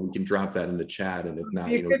 Kim, or we can drop that in the chat. And if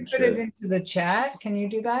not, You could put it into the chat. Can you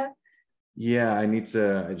do that? Yeah, I need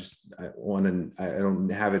to, I don't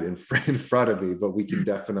have it in front of me, but we can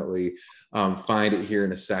definitely find it here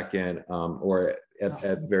in a second, or at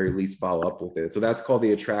the very least follow up with it. So that's called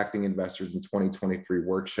the Attracting Investors in 2023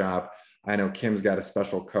 workshop. I know Kim's got a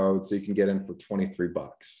special code, so you can get in for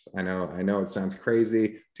 $23. I know it sounds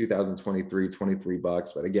crazy, 2023,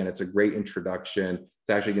 $23, but again, it's a great introduction. It's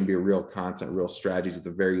actually going to be a real content, real strategies. At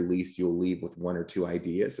the very least, you'll leave with 1 or 2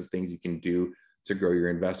 ideas of things you can do to grow your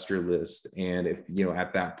investor list. And if,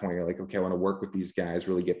 at that point, you're like, okay, I want to work with these guys,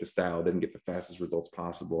 really get the style, then get the fastest results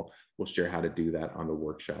possible, we'll share how to do that on the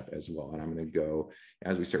workshop as well. And I'm going to go,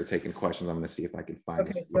 as we start taking questions, I'm going to see if I can find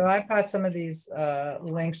Okay, so I've got some of these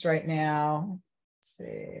links right now. Let's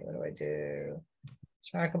see, what do I do?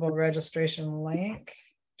 Trackable registration link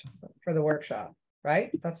for the workshop, right?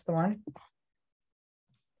 That's the one.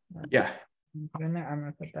 Yeah. Put in there. I'm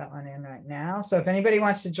going to put that one in right now. So if anybody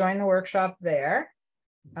wants to join the workshop there,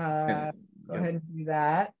 go ahead and do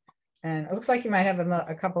that. And it looks like you might have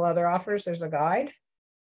a couple other offers. There's a guide.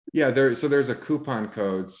 Yeah, there's a coupon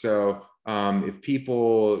code. So if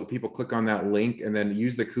people click on that link and then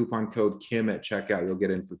use the coupon code Kim at checkout, you'll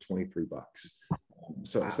get in for $23.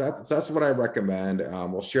 So that's what I recommend.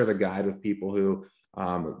 We'll share the guide with people who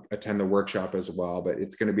attend the workshop as well, but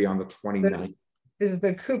it's going to be on the 29th. Is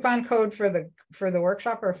the coupon code for the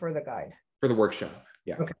workshop or for the guide? For the workshop,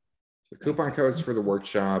 yeah. Okay. The coupon codes for the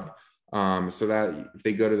workshop, so that if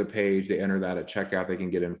they go to the page, they enter that at checkout, they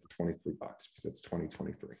can get in for $23 because it's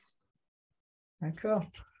 2023. Right, cool.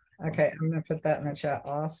 Okay, I'm going to put that in the chat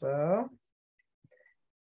also.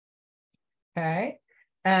 Okay,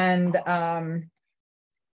 and let's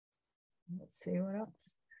see what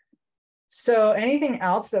else. So anything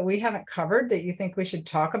else that we haven't covered that you think we should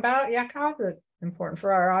talk about, Yakov, that's important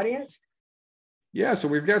for our audience? Yeah, so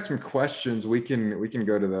we've got some questions. We can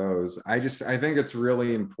go to those. I think it's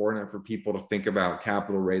really important for people to think about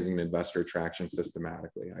capital raising and investor attraction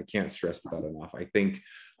systematically. I can't stress that enough. I think,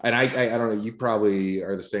 and I don't know, you probably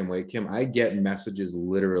are the same way, Kim. I get messages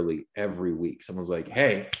literally every week. Someone's like,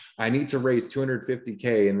 hey, I need to raise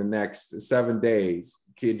 250K in the next 7 days.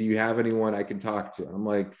 Do you have anyone I can talk to? I'm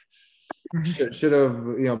like, should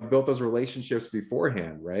have built those relationships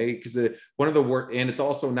beforehand, right? Because one of the work, and it's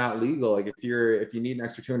also not legal. Like if you need an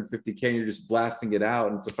extra 250K and you're just blasting it out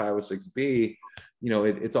and it's a 506B,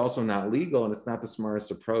 it's also not legal and it's not the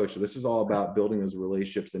smartest approach. So this is all about building those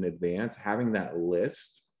relationships in advance, having that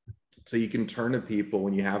list so you can turn to people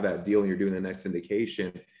when you have that deal and you're doing the next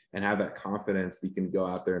syndication and have that confidence that you can go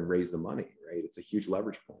out there and raise the money, right? It's a huge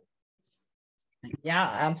leverage point. Yeah,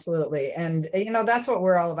 absolutely. And, that's what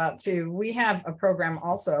we're all about too. We have a program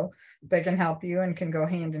also that can help you and can go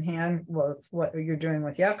hand in hand with what you're doing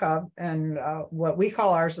with Yakov. And what we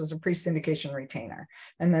call ours is a pre-syndication retainer.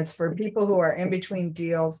 And that's for people who are in between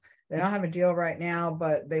deals. They don't have a deal right now,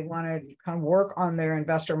 but they want to kind of work on their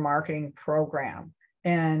investor marketing program.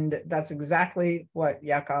 And that's exactly what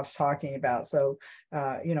Yakov's talking about. So,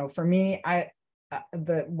 for me,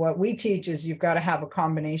 what we teach is you've got to have a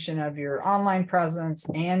combination of your online presence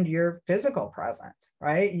and your physical presence,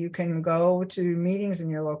 right? You can go to meetings in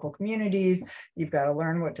your local communities. You've got to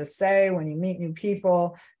learn what to say when you meet new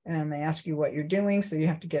people and they ask you what you're doing. So you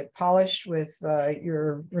have to get polished with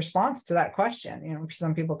your response to that question.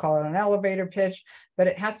 Some people call it an elevator pitch, but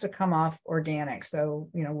it has to come off organic. So,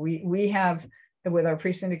 we have with our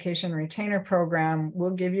pre-syndication retainer program,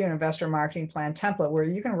 we'll give you an investor marketing plan template where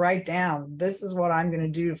you can write down, this is what I'm going to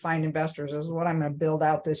do to find investors. This is what I'm going to build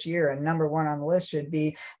out this year. And number one on the list should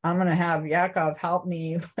be, I'm going to have Yakov help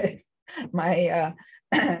me with my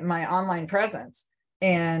my online presence.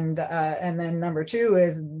 And then number two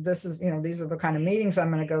is, this is, these are the kind of meetings I'm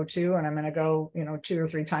going to go to, and I'm going to go, 2 or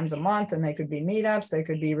 3 times a month, and they could be meetups, they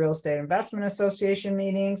could be real estate investment association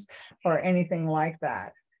meetings, or anything like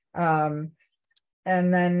that. And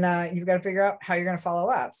then you've got to figure out how you're going to follow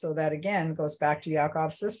up. So that again goes back to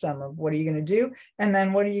Yakov's system of what are you going to do, and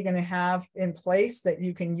then what are you going to have in place that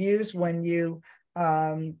you can use when you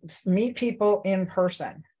meet people in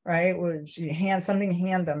person. Right? Would you hand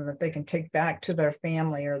them that they can take back to their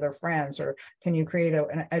family or their friends, or can you create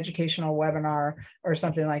an educational webinar or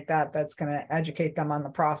something like that that's going to educate them on the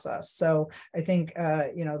process? So I think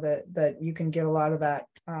that you can get a lot of that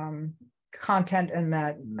content and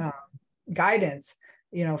that guidance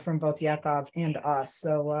from both Yakov and us.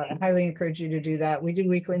 So I highly encourage you to do that. We do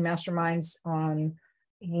weekly masterminds on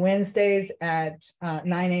Wednesdays at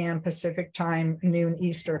 9 a.m. Pacific time, noon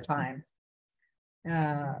Eastern time.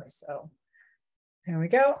 So there we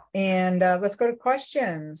go. And let's go to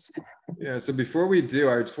questions. Yeah. So before we do,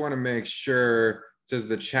 I just want to make sure, it says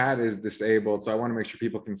the chat is disabled. So I want to make sure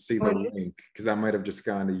people can see the link, because that might have just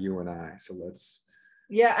gone to you and I. So let's.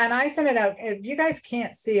 Yeah. And I sent it out. If you guys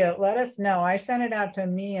can't see it, let us know. I sent it out to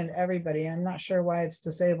me and everybody. I'm not sure why it's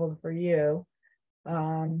disabled for you.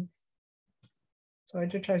 So I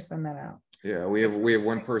did try to send that out. Yeah. We have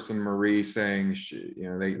one person, Marie, saying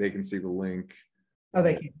they can see the link. Oh,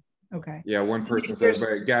 they can. Okay. Yeah, one person says,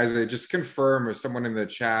 but guys, just confirm if someone in the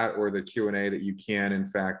chat or the Q&A that you can, in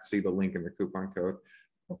fact, see the link in the coupon code.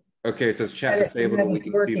 Okay, it says chat disabled, but we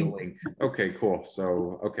can see the link. Okay, cool.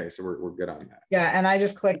 So, we're good on that. Yeah, and I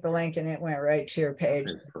just clicked the link and it went right to your page.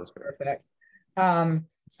 Okay, perfect.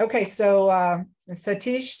 Okay, so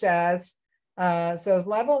Satish says,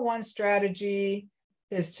 level 1 strategy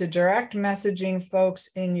is to direct messaging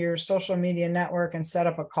folks in your social media network and set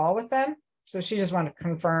up a call with them. So she just wanted to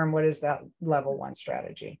confirm, what is that level 1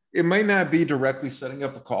 strategy? It might not be directly setting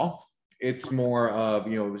up a call. It's more of,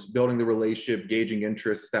 building the relationship, gauging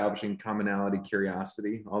interest, establishing commonality,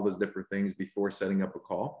 curiosity, all those different things before setting up a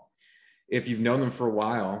call. If you've known them for a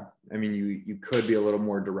while, I mean, you could be a little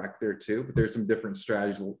more direct there too, but there's some different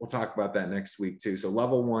strategies. We'll talk about that next week too. So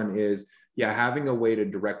level 1 is, having a way to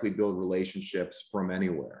directly build relationships from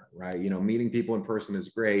anywhere, right? Meeting people in person is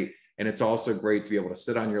great. And it's also great to be able to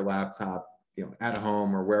sit on your laptop, at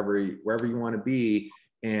home or wherever you want to be.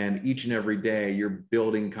 And each and every day you're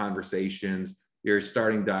building conversations, you're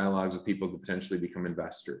starting dialogues with people who potentially become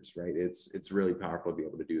investors, right? It's really powerful to be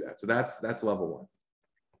able to do that. So that's level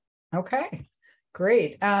 1. Okay,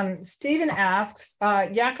 great. Stephen asks,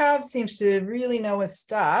 Yakov seems to really know his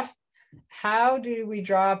stuff. How do we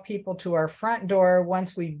draw people to our front door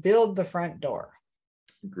once we build the front door?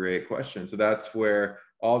 Great question. So that's where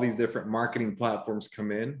all these different marketing platforms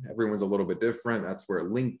come in. Everyone's a little bit different. That's where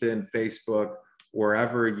LinkedIn, Facebook,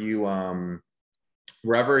 wherever you're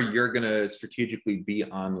going to strategically be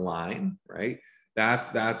online, right?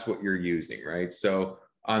 That's what you're using, right? So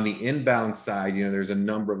on the inbound side, there's a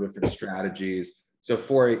number of different strategies. So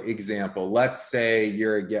for example, let's say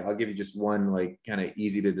I'll give you just one kind of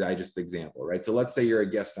easy to digest example, right? So let's say you're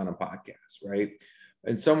a guest on a podcast, right?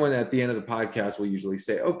 And someone at the end of the podcast will usually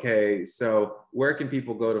say, okay, so where can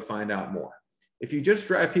people go to find out more? If you just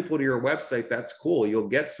drive people to your website, that's cool. You'll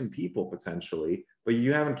get some people potentially, but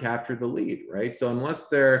you haven't captured the lead, right? So unless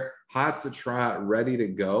they're hot to trot, ready to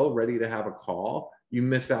go, ready to have a call, you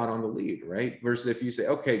miss out on the lead, right? Versus if you say,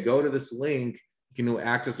 okay, go to this link, you can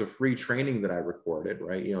access a free training that I recorded,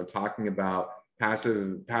 right? Talking about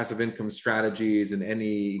passive income strategies in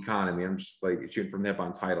any economy. I'm just shooting from the hip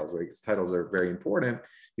on titles, right? Because titles are very important.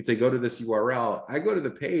 You'd say, go to this URL. I go to the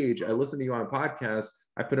page, I listen to you on a podcast,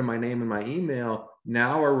 I put in my name and my email.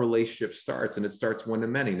 Now our relationship starts, and it starts one to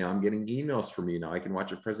many. Now I'm getting emails from you. Now I can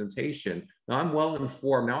watch a presentation. Now I'm well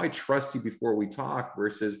informed. Now I trust you before we talk,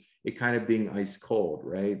 versus it kind of being ice cold,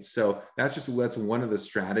 right? So that's one of the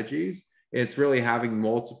strategies. It's really having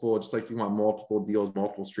multiple, just like you want multiple deals,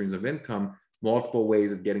 multiple streams of income, multiple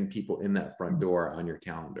ways of getting people in that front door on your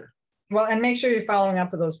calendar. Well, and make sure you're following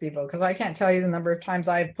up with those people, because I can't tell you the number of times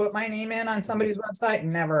I've put my name in on somebody's website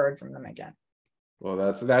and never heard from them again. Well,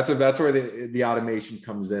 that's where the automation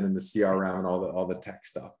comes in, and the CRM and all the tech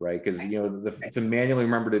stuff, right? Because to manually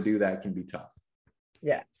remember to do that can be tough.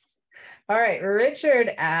 Yes. All right.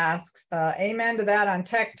 Richard asks, amen to that on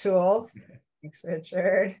tech tools. Thanks,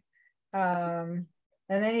 Richard. And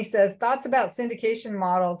And then he says, thoughts about syndication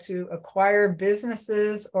model to acquire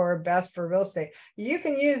businesses or best for real estate. You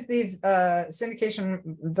can use these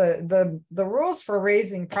syndication, the rules for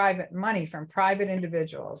raising private money from private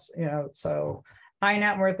individuals, you know, so high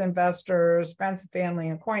net worth investors, friends and family,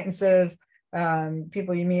 acquaintances,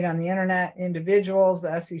 people you meet on the internet, individuals.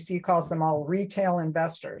 The SEC calls them all retail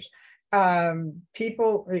investors.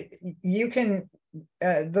 People, you can,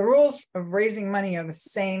 the rules of raising money are the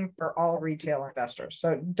same for all retail investors. So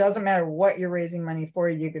it doesn't matter what you're raising money for.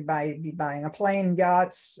 You could be buying a plane,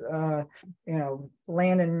 yachts, you know,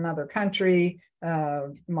 land in another country,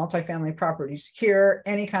 multifamily properties here,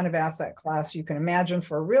 any kind of asset class you can imagine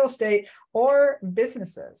for real estate or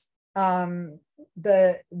businesses.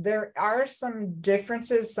 There are some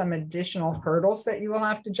differences, some additional hurdles that you will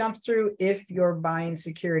have to jump through if you're buying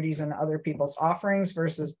securities and other people's offerings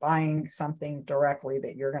versus buying something directly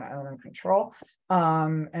that you're going to own and control,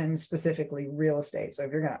 and specifically real estate. So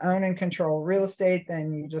if you're going to own and control real estate,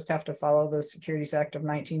 then you just have to follow the Securities Act of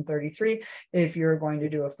 1933. If you're going to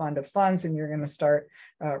do a fund of funds and you're going to start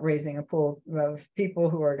raising a pool of people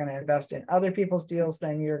who are going to invest in other people's deals,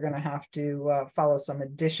 then you're going to have to follow some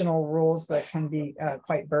additional rules that can be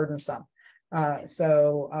quite burdensome.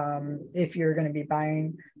 If you're going to be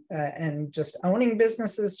buying and just owning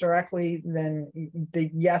businesses directly, then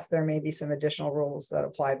yes, there may be some additional rules that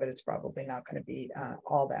apply, but it's probably not going to be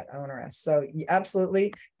all that onerous. So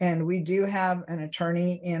absolutely. And we do have an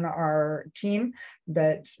attorney in our team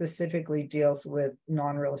that specifically deals with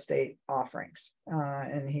non-real estate offerings.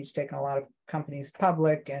 And he's taken a lot of companies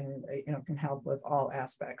public and, you know, can help with all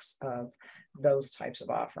aspects of those types of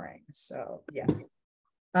offerings. So yes.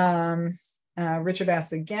 Richard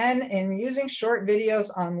asks again, in using short videos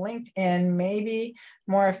on LinkedIn, maybe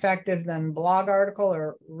more effective than blog article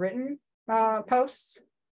or written posts,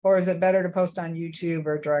 or is it better to post on YouTube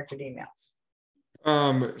or directed emails?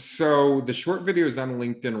 So the short videos on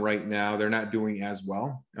LinkedIn right now, they're not doing as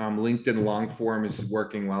well. LinkedIn long form is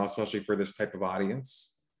working well, especially for this type of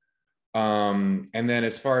audience. And then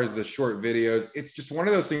as far as the short videos, it's just one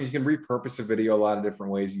of those things. You can repurpose a video a lot of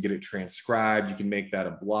different ways. You get it transcribed. You can make that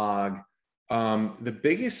a blog. The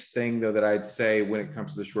biggest thing though that I'd say when it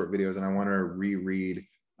comes to the short videos, and I want to reread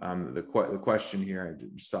the question here. I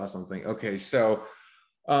just saw something. Okay, so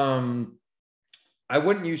I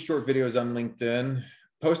wouldn't use short videos on LinkedIn.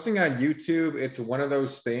 Posting on YouTube, it's one of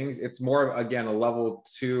those things. It's more of, again, a level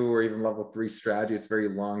 2 or even level 3 strategy. It's very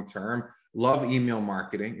long term. Love email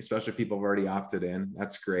marketing, especially if people have already opted in.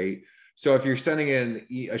 That's great. So if you're sending in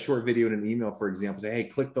a short video in an email, for example, say, hey,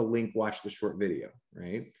 click the link, watch the short video,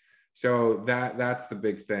 right? So that's the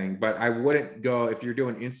big thing. But I wouldn't go, if you're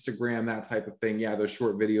doing Instagram, that type of thing, yeah, those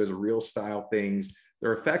short videos are real style things.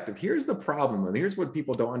 They're effective. Here's the problem, and here's what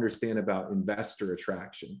people don't understand about investor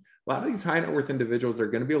attraction. A lot of these high net worth individuals are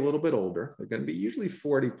going to be a little bit older. They're going to be usually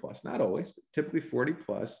 40 plus, not always, but typically 40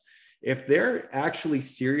 plus. If they're actually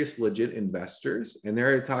serious, legit investors, and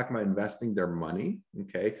they're talking about investing their money,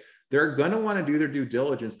 okay, they're going to want to do their due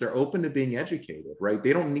diligence. They're open to being educated, right?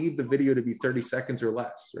 They don't need the video to be 30 seconds or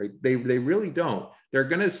less, right? They really don't. They're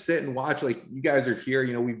going to sit and watch, like you guys are here,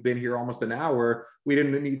 you know, we've been here almost an hour. We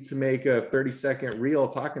didn't need to make a 30-second reel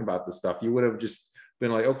talking about this stuff. You would have just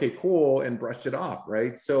been like, okay, cool, and brushed it off,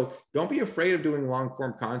 right? So don't be afraid of doing long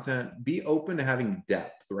form content. Be open to having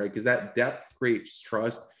depth, right? Because that depth creates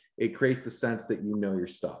trust. It creates the sense that you know your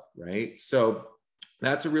stuff, right? So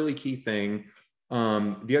that's a really key thing.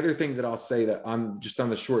 The other thing that I'll say that on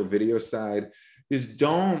the short video side is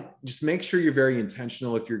just make sure you're very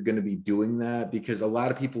intentional if you're going to be doing that, because a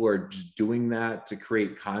lot of people are just doing that to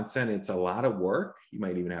create content. It's a lot of work. You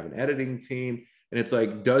might even have an editing team. And it's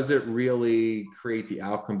like, does it really create the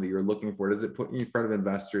outcome that you're looking for? Does it put you in front of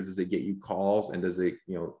investors? Does it get you calls? And does it,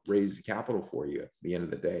 you know, raise capital for you at the end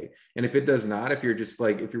of the day? And if it does not, if you're just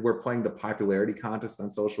like, if you were playing the popularity contest on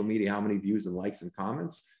social media, how many views and likes and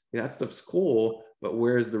comments, yeah, that stuff's cool, but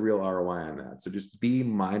where's the real ROI on that? So just be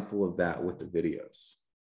mindful of that with the videos.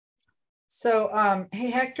 So, hey,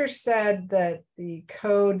 Hector said that the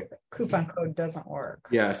coupon code doesn't work.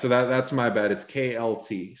 Yeah, so that's my bad. It's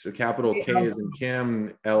KLT. So capital K is in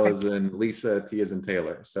Kim, L is in Lisa, T is in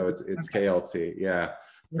Taylor. So it's okay. KLT. Yeah.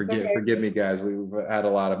 Forgive me, guys. We've had a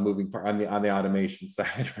lot of moving parts on the automation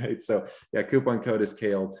side, right? So yeah, coupon code is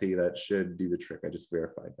KLT. That should do the trick. I just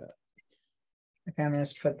verified that. Okay, I'm gonna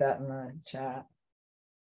just put that in the chat.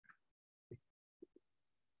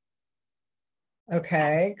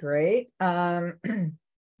 Okay, great. All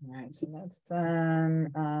right, so that's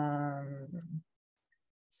done.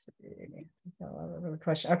 Let's see. The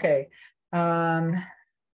question. Okay.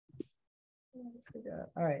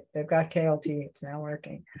 All right, they've got KLT. It's now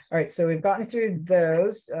working. All right, so we've gotten through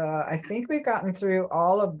those. I think we've gotten through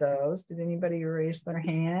all of those. Did anybody raise their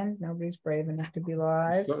hand? Nobody's brave enough to be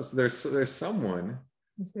live. So there's someone.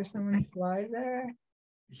 Is there someone live there?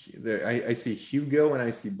 I see Hugo and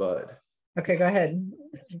I see Bud. Okay, go ahead.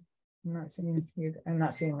 I'm not seeing you. I'm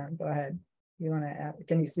not seeing them. Go ahead. You want to add?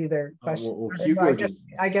 Can you see their question? Well, Hugo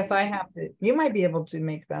I guess I have to. You might be able to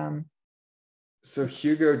make them. So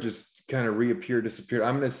Hugo just kind of reappeared, disappeared.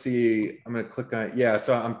 I'm going to click on, yeah.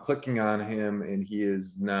 So I'm clicking on him and he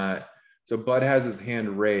is not. So Bud has his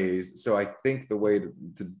hand raised. So I think the way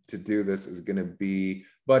to do this is going to be,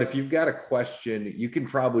 Bud, if you've got a question, you can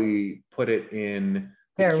probably put it in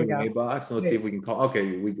the Q&A box. And let's see if we can call.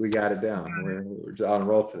 Okay, we got it down. We're just on a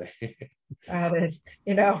roll today. That is,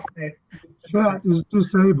 you know. Chat is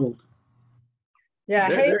disabled. Yeah.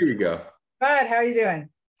 There you go. Bud, how are you doing?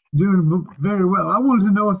 Doing very well. I wanted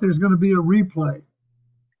to know if there's going to be a replay.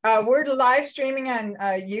 We're live streaming on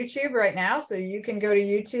YouTube right now, so you can go to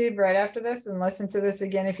YouTube right after this and listen to this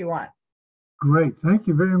again if you want. Great. Thank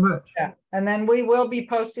you very much. Yeah. And then we will be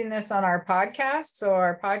posting this on our podcast. So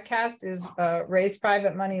our podcast is Raise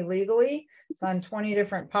Private Money Legally. It's on 20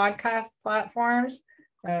 different podcast platforms.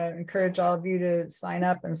 Encourage all of you to sign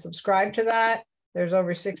up and subscribe to that. There's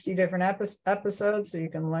over 60 different episodes, so you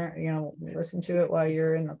can learn, listen to it while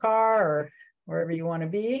you're in the car or wherever you want to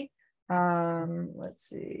be. Let's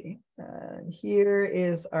see. Here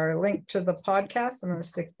is our link to the podcast. I'm going to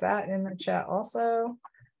stick that in the chat also.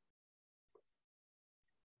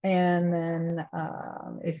 And then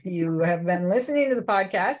if you have been listening to the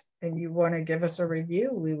podcast and you want to give us a review,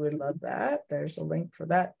 we would love that. There's a link for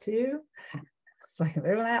that too. It's like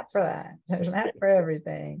there's an app for that. There's an app for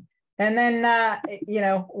everything. And then,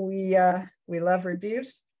 we love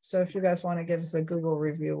reviews. So if you guys want to give us a Google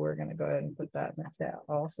review, we're going to go ahead and put that in the chat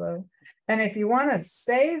also. And if you want to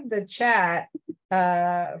save the chat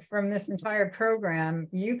from this entire program,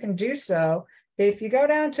 you can do so. If you go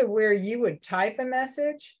down to where you would type a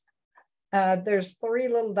message, there's 3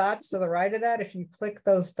 little dots to the right of that. If you click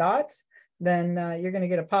those dots, then you're going to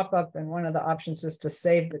get a pop-up, and one of the options is to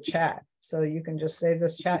save the chat. So you can just save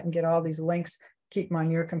this chat and get all these links, keep them on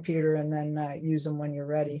your computer, and then use them when you're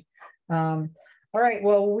ready. All right,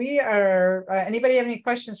 well, we are, anybody have any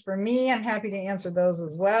questions for me? I'm happy to answer those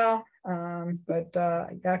as well.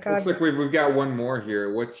 Yakov, looks like we've got one more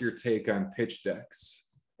here. What's your take on pitch decks?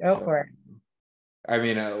 Go for it. I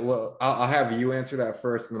mean, well, I'll have you answer that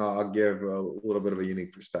first, and then I'll give a little bit of a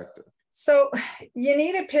unique perspective. So you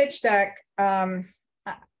need a pitch deck.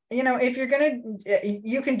 If you're going to,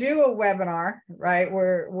 you can do a webinar, right,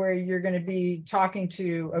 where you're going to be talking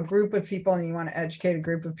to a group of people and you want to educate a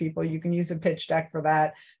group of people. You can use a pitch deck for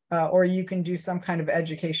that, or you can do some kind of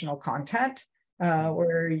educational content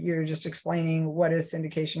where you're just explaining what is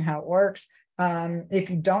syndication, how it works. If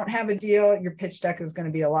you don't have a deal, your pitch deck is going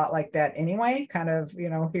to be a lot like that anyway. Kind of,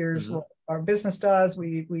 here's what our business does.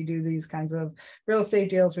 We do these kinds of real estate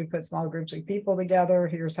deals. We put small groups of people together.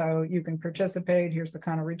 Here's how you can participate. Here's the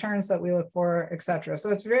kind of returns that we look for, etc.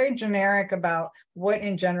 So it's very generic about what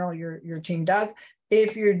in general your team does.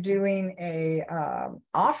 If you're doing a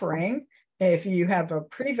offering, if you have a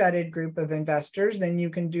pre-vetted group of investors, then you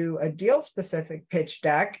can do a deal-specific pitch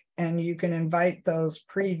deck, and you can invite those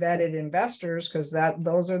pre-vetted investors, because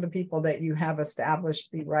those are the people that you have established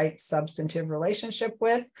the right substantive relationship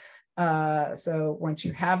with. So once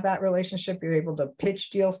you have that relationship, you're able to pitch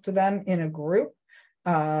deals to them in a group,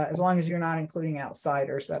 as long as you're not including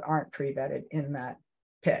outsiders that aren't pre-vetted in that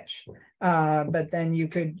pitch. But then you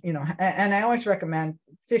could, and I always recommend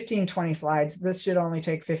 15, 20 slides. This should only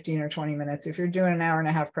take 15 or 20 minutes. If you're doing an hour and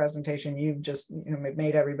a half presentation, you've just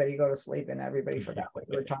made everybody go to sleep and everybody forgot what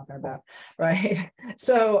you were talking about, right?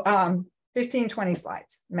 So 15, 20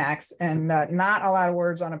 slides max, and not a lot of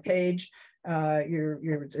words on a page.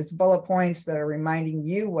 It's bullet points that are reminding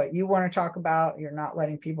you what you want to talk about. You're not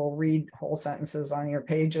letting people read whole sentences on your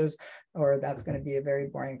pages, or that's going to be a very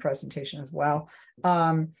boring presentation as well.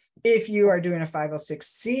 If you are doing a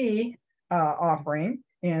 506C offering,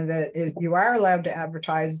 and that if you are allowed to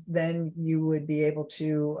advertise, then you would be able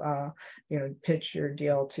to, pitch your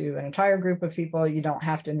deal to an entire group of people. You don't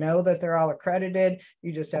have to know that they're all accredited.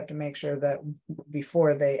 You just have to make sure that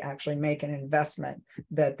before they actually make an investment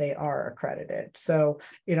that they are accredited. So,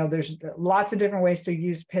 there's lots of different ways to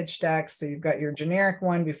use pitch decks. So you've got your generic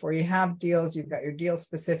one before you have deals. You've got your deal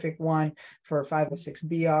specific one for a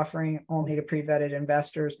 506B offering only to pre-vetted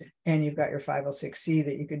investors. And you've got your 506C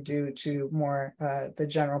that you could do to more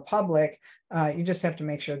the general public. You just have to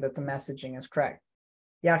make sure that the messaging is correct.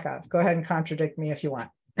 Yakov, go ahead and contradict me if you want.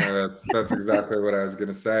 That's exactly what I was going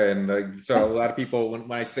to say. And so a lot of people,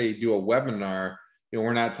 when I say do a webinar,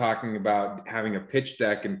 we're not talking about having a pitch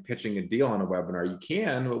deck and pitching a deal on a webinar. You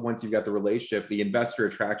can, but once you've got the relationship, the investor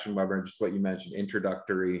attraction webinar, just what you mentioned,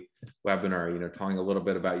 introductory webinar, telling a little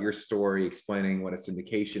bit about your story, explaining what a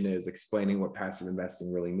syndication is, explaining what passive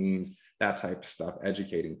investing really means, that type of stuff,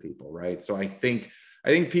 educating people, right? So I think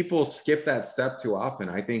people skip that step too often.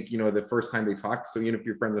 I think, the first time they talk, so if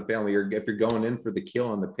you're friends and family, if you're going in for the kill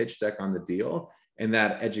on the pitch deck on the deal, and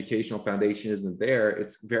that educational foundation isn't there,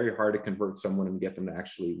 it's very hard to convert someone and get them to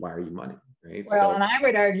actually wire you money, right? Well, and I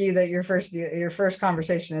would argue that your first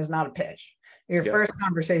conversation is not a pitch. Your first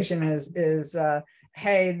conversation is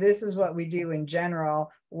hey, this is what we do in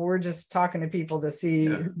general. We're just talking to people to see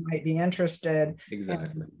who might be interested.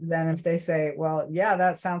 Exactly. And then if they say, well, yeah,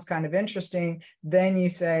 that sounds kind of interesting, then you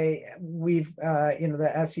say, we've,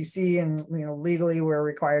 the SEC and, legally we're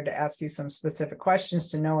required to ask you some specific questions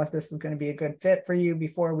to know if this is going to be a good fit for you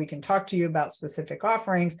before we can talk to you about specific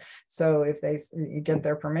offerings. So if you get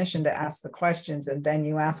their permission to ask the questions, and then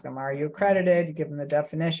you ask them, are you accredited? You give them the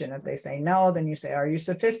definition. If they say no, then you say, are you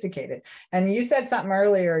sophisticated? And you said something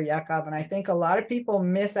earlier, Yakov, and I think a lot of people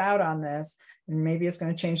miss out on this, and maybe it's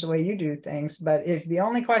going to change the way you do things. But if the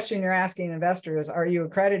only question you're asking an investor is, are you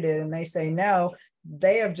accredited? And they say no,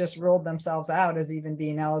 they have just ruled themselves out as even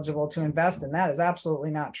being eligible to invest. And that is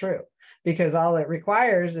absolutely not true, because all it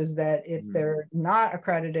requires is that if they're not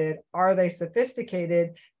accredited, are they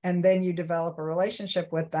sophisticated? And then you develop a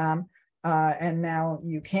relationship with them. And now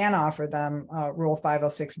you can offer them Rule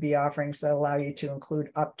 506B offerings that allow you to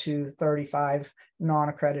include up to 35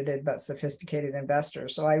 non-accredited but sophisticated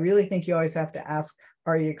investors. So I really think you always have to ask,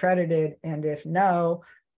 are you accredited? And if no,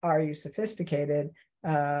 are you sophisticated?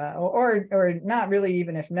 Or not really,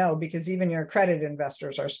 even if no, because even your accredited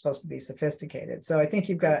investors are supposed to be sophisticated. So I think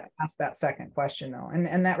you've got to ask that second question though.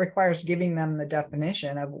 And that requires giving them the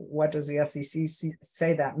definition of what does the SEC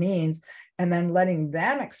say that means, and then letting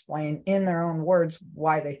them explain in their own words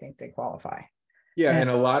why they think they qualify. Yeah, and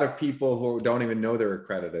a lot of people who don't even know they're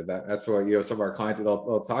accredited. That's why some of our clients,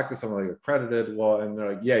 they'll talk to someone like accredited, well, and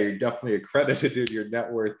they're like, yeah, you're definitely accredited, dude. Your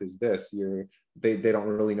net worth is this. They don't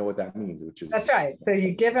really know what that means, which is that's right. So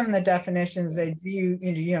you give them the definitions. They do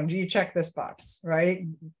you check this box, right?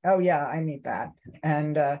 Oh yeah, I meet that,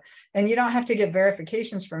 and you don't have to get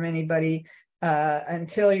verifications from anybody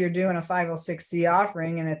until you're doing a 506C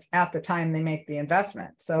offering, and it's at the time they make the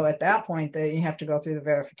investment. So at that point, you have to go through the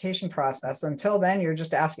verification process. Until then, you're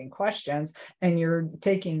just asking questions and you're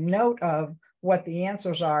taking note of what the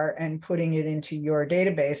answers are and putting it into your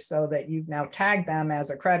database so that you've now tagged them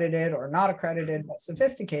as accredited or not accredited, but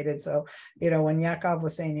sophisticated. So, when Yakov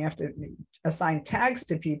was saying you have to assign tags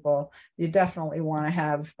to people, you definitely want to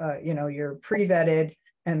have, your pre-vetted,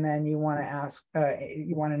 and then you want to ask,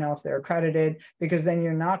 you want to know if they're accredited, because then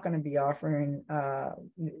you're not going to be offering,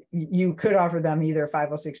 you could offer them either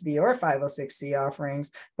 506B or 506C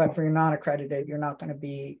offerings, but for your non-accredited, you're not going to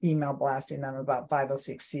be email blasting them about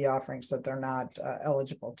 506C offerings that they're not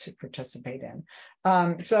eligible to participate in.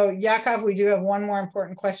 So Yakov, we do have one more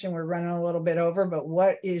important question. We're running a little bit over, but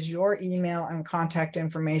what is your email and contact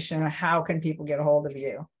information? How can people get a hold of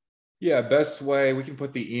you? Yeah, best way, we can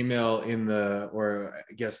put the email in or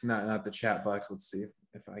I guess not the chat box. Let's see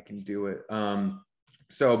if I can do it.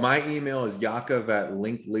 So my email is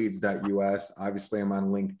yakov@linkleads.us. Obviously, I'm on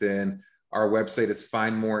LinkedIn. Our website is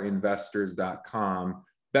findmoreinvestors.com.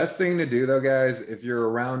 Best thing to do though, guys, if you're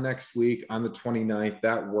around next week on the 29th,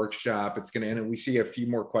 that workshop, it's going to end. And we see a few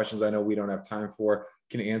more questions I know we don't have time for,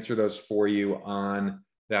 can answer those for you on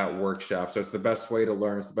that workshop. So it's the best way to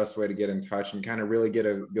learn. It's the best way to get in touch and kind of really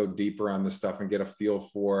go deeper on this stuff and get a feel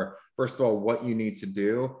for, first of all, what you need to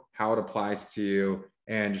do, how it applies to you,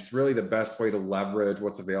 and just really the best way to leverage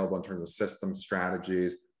what's available in terms of system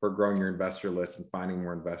strategies for growing your investor list and finding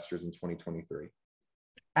more investors in 2023.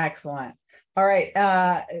 Excellent. All right.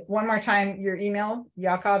 One more time, your email,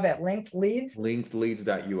 Yakov at LinkedLeads.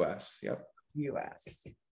 LinkedLeads.us. Yep. US.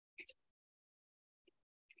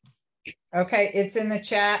 Okay, it's in the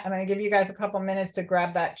chat. I'm going to give you guys a couple minutes to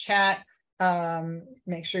grab that chat.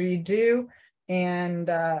 Make sure you do. And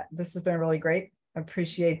this has been really great. I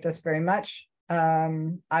appreciate this very much.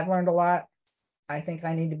 I've learned a lot. I think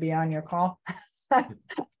I need to be on your call.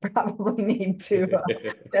 Probably need to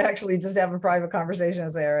actually just have a private conversation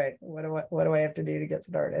and say, all right, what do I have to do to get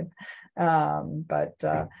started?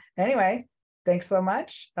 Anyway, thanks so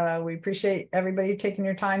much. We appreciate everybody taking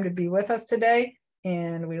your time to be with us today.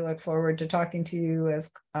 And we look forward to talking to you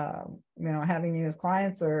as, having you as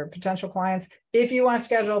clients or potential clients. If you want to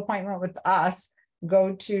schedule an appointment with us,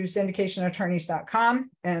 go to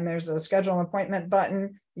syndicationattorneys.com, and there's a schedule an appointment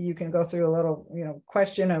button. You can go through a little,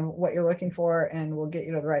 question of what you're looking for, and we'll get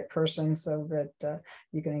you to the right person so that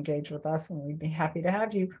you can engage with us, and we'd be happy to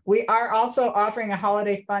have you. We are also offering a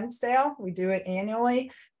holiday fund sale. We do it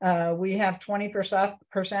annually. We have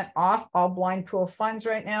 20% off all blind pool funds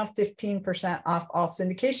right now, 15% off all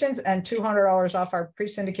syndications, and $200 off our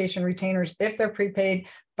pre-syndication retainers if they're prepaid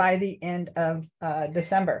by the end of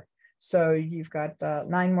December. So you've got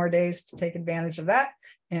 9 more days to take advantage of that.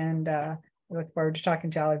 And look forward to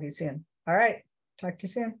talking to all of you soon. All right. Talk to you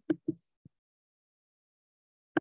soon.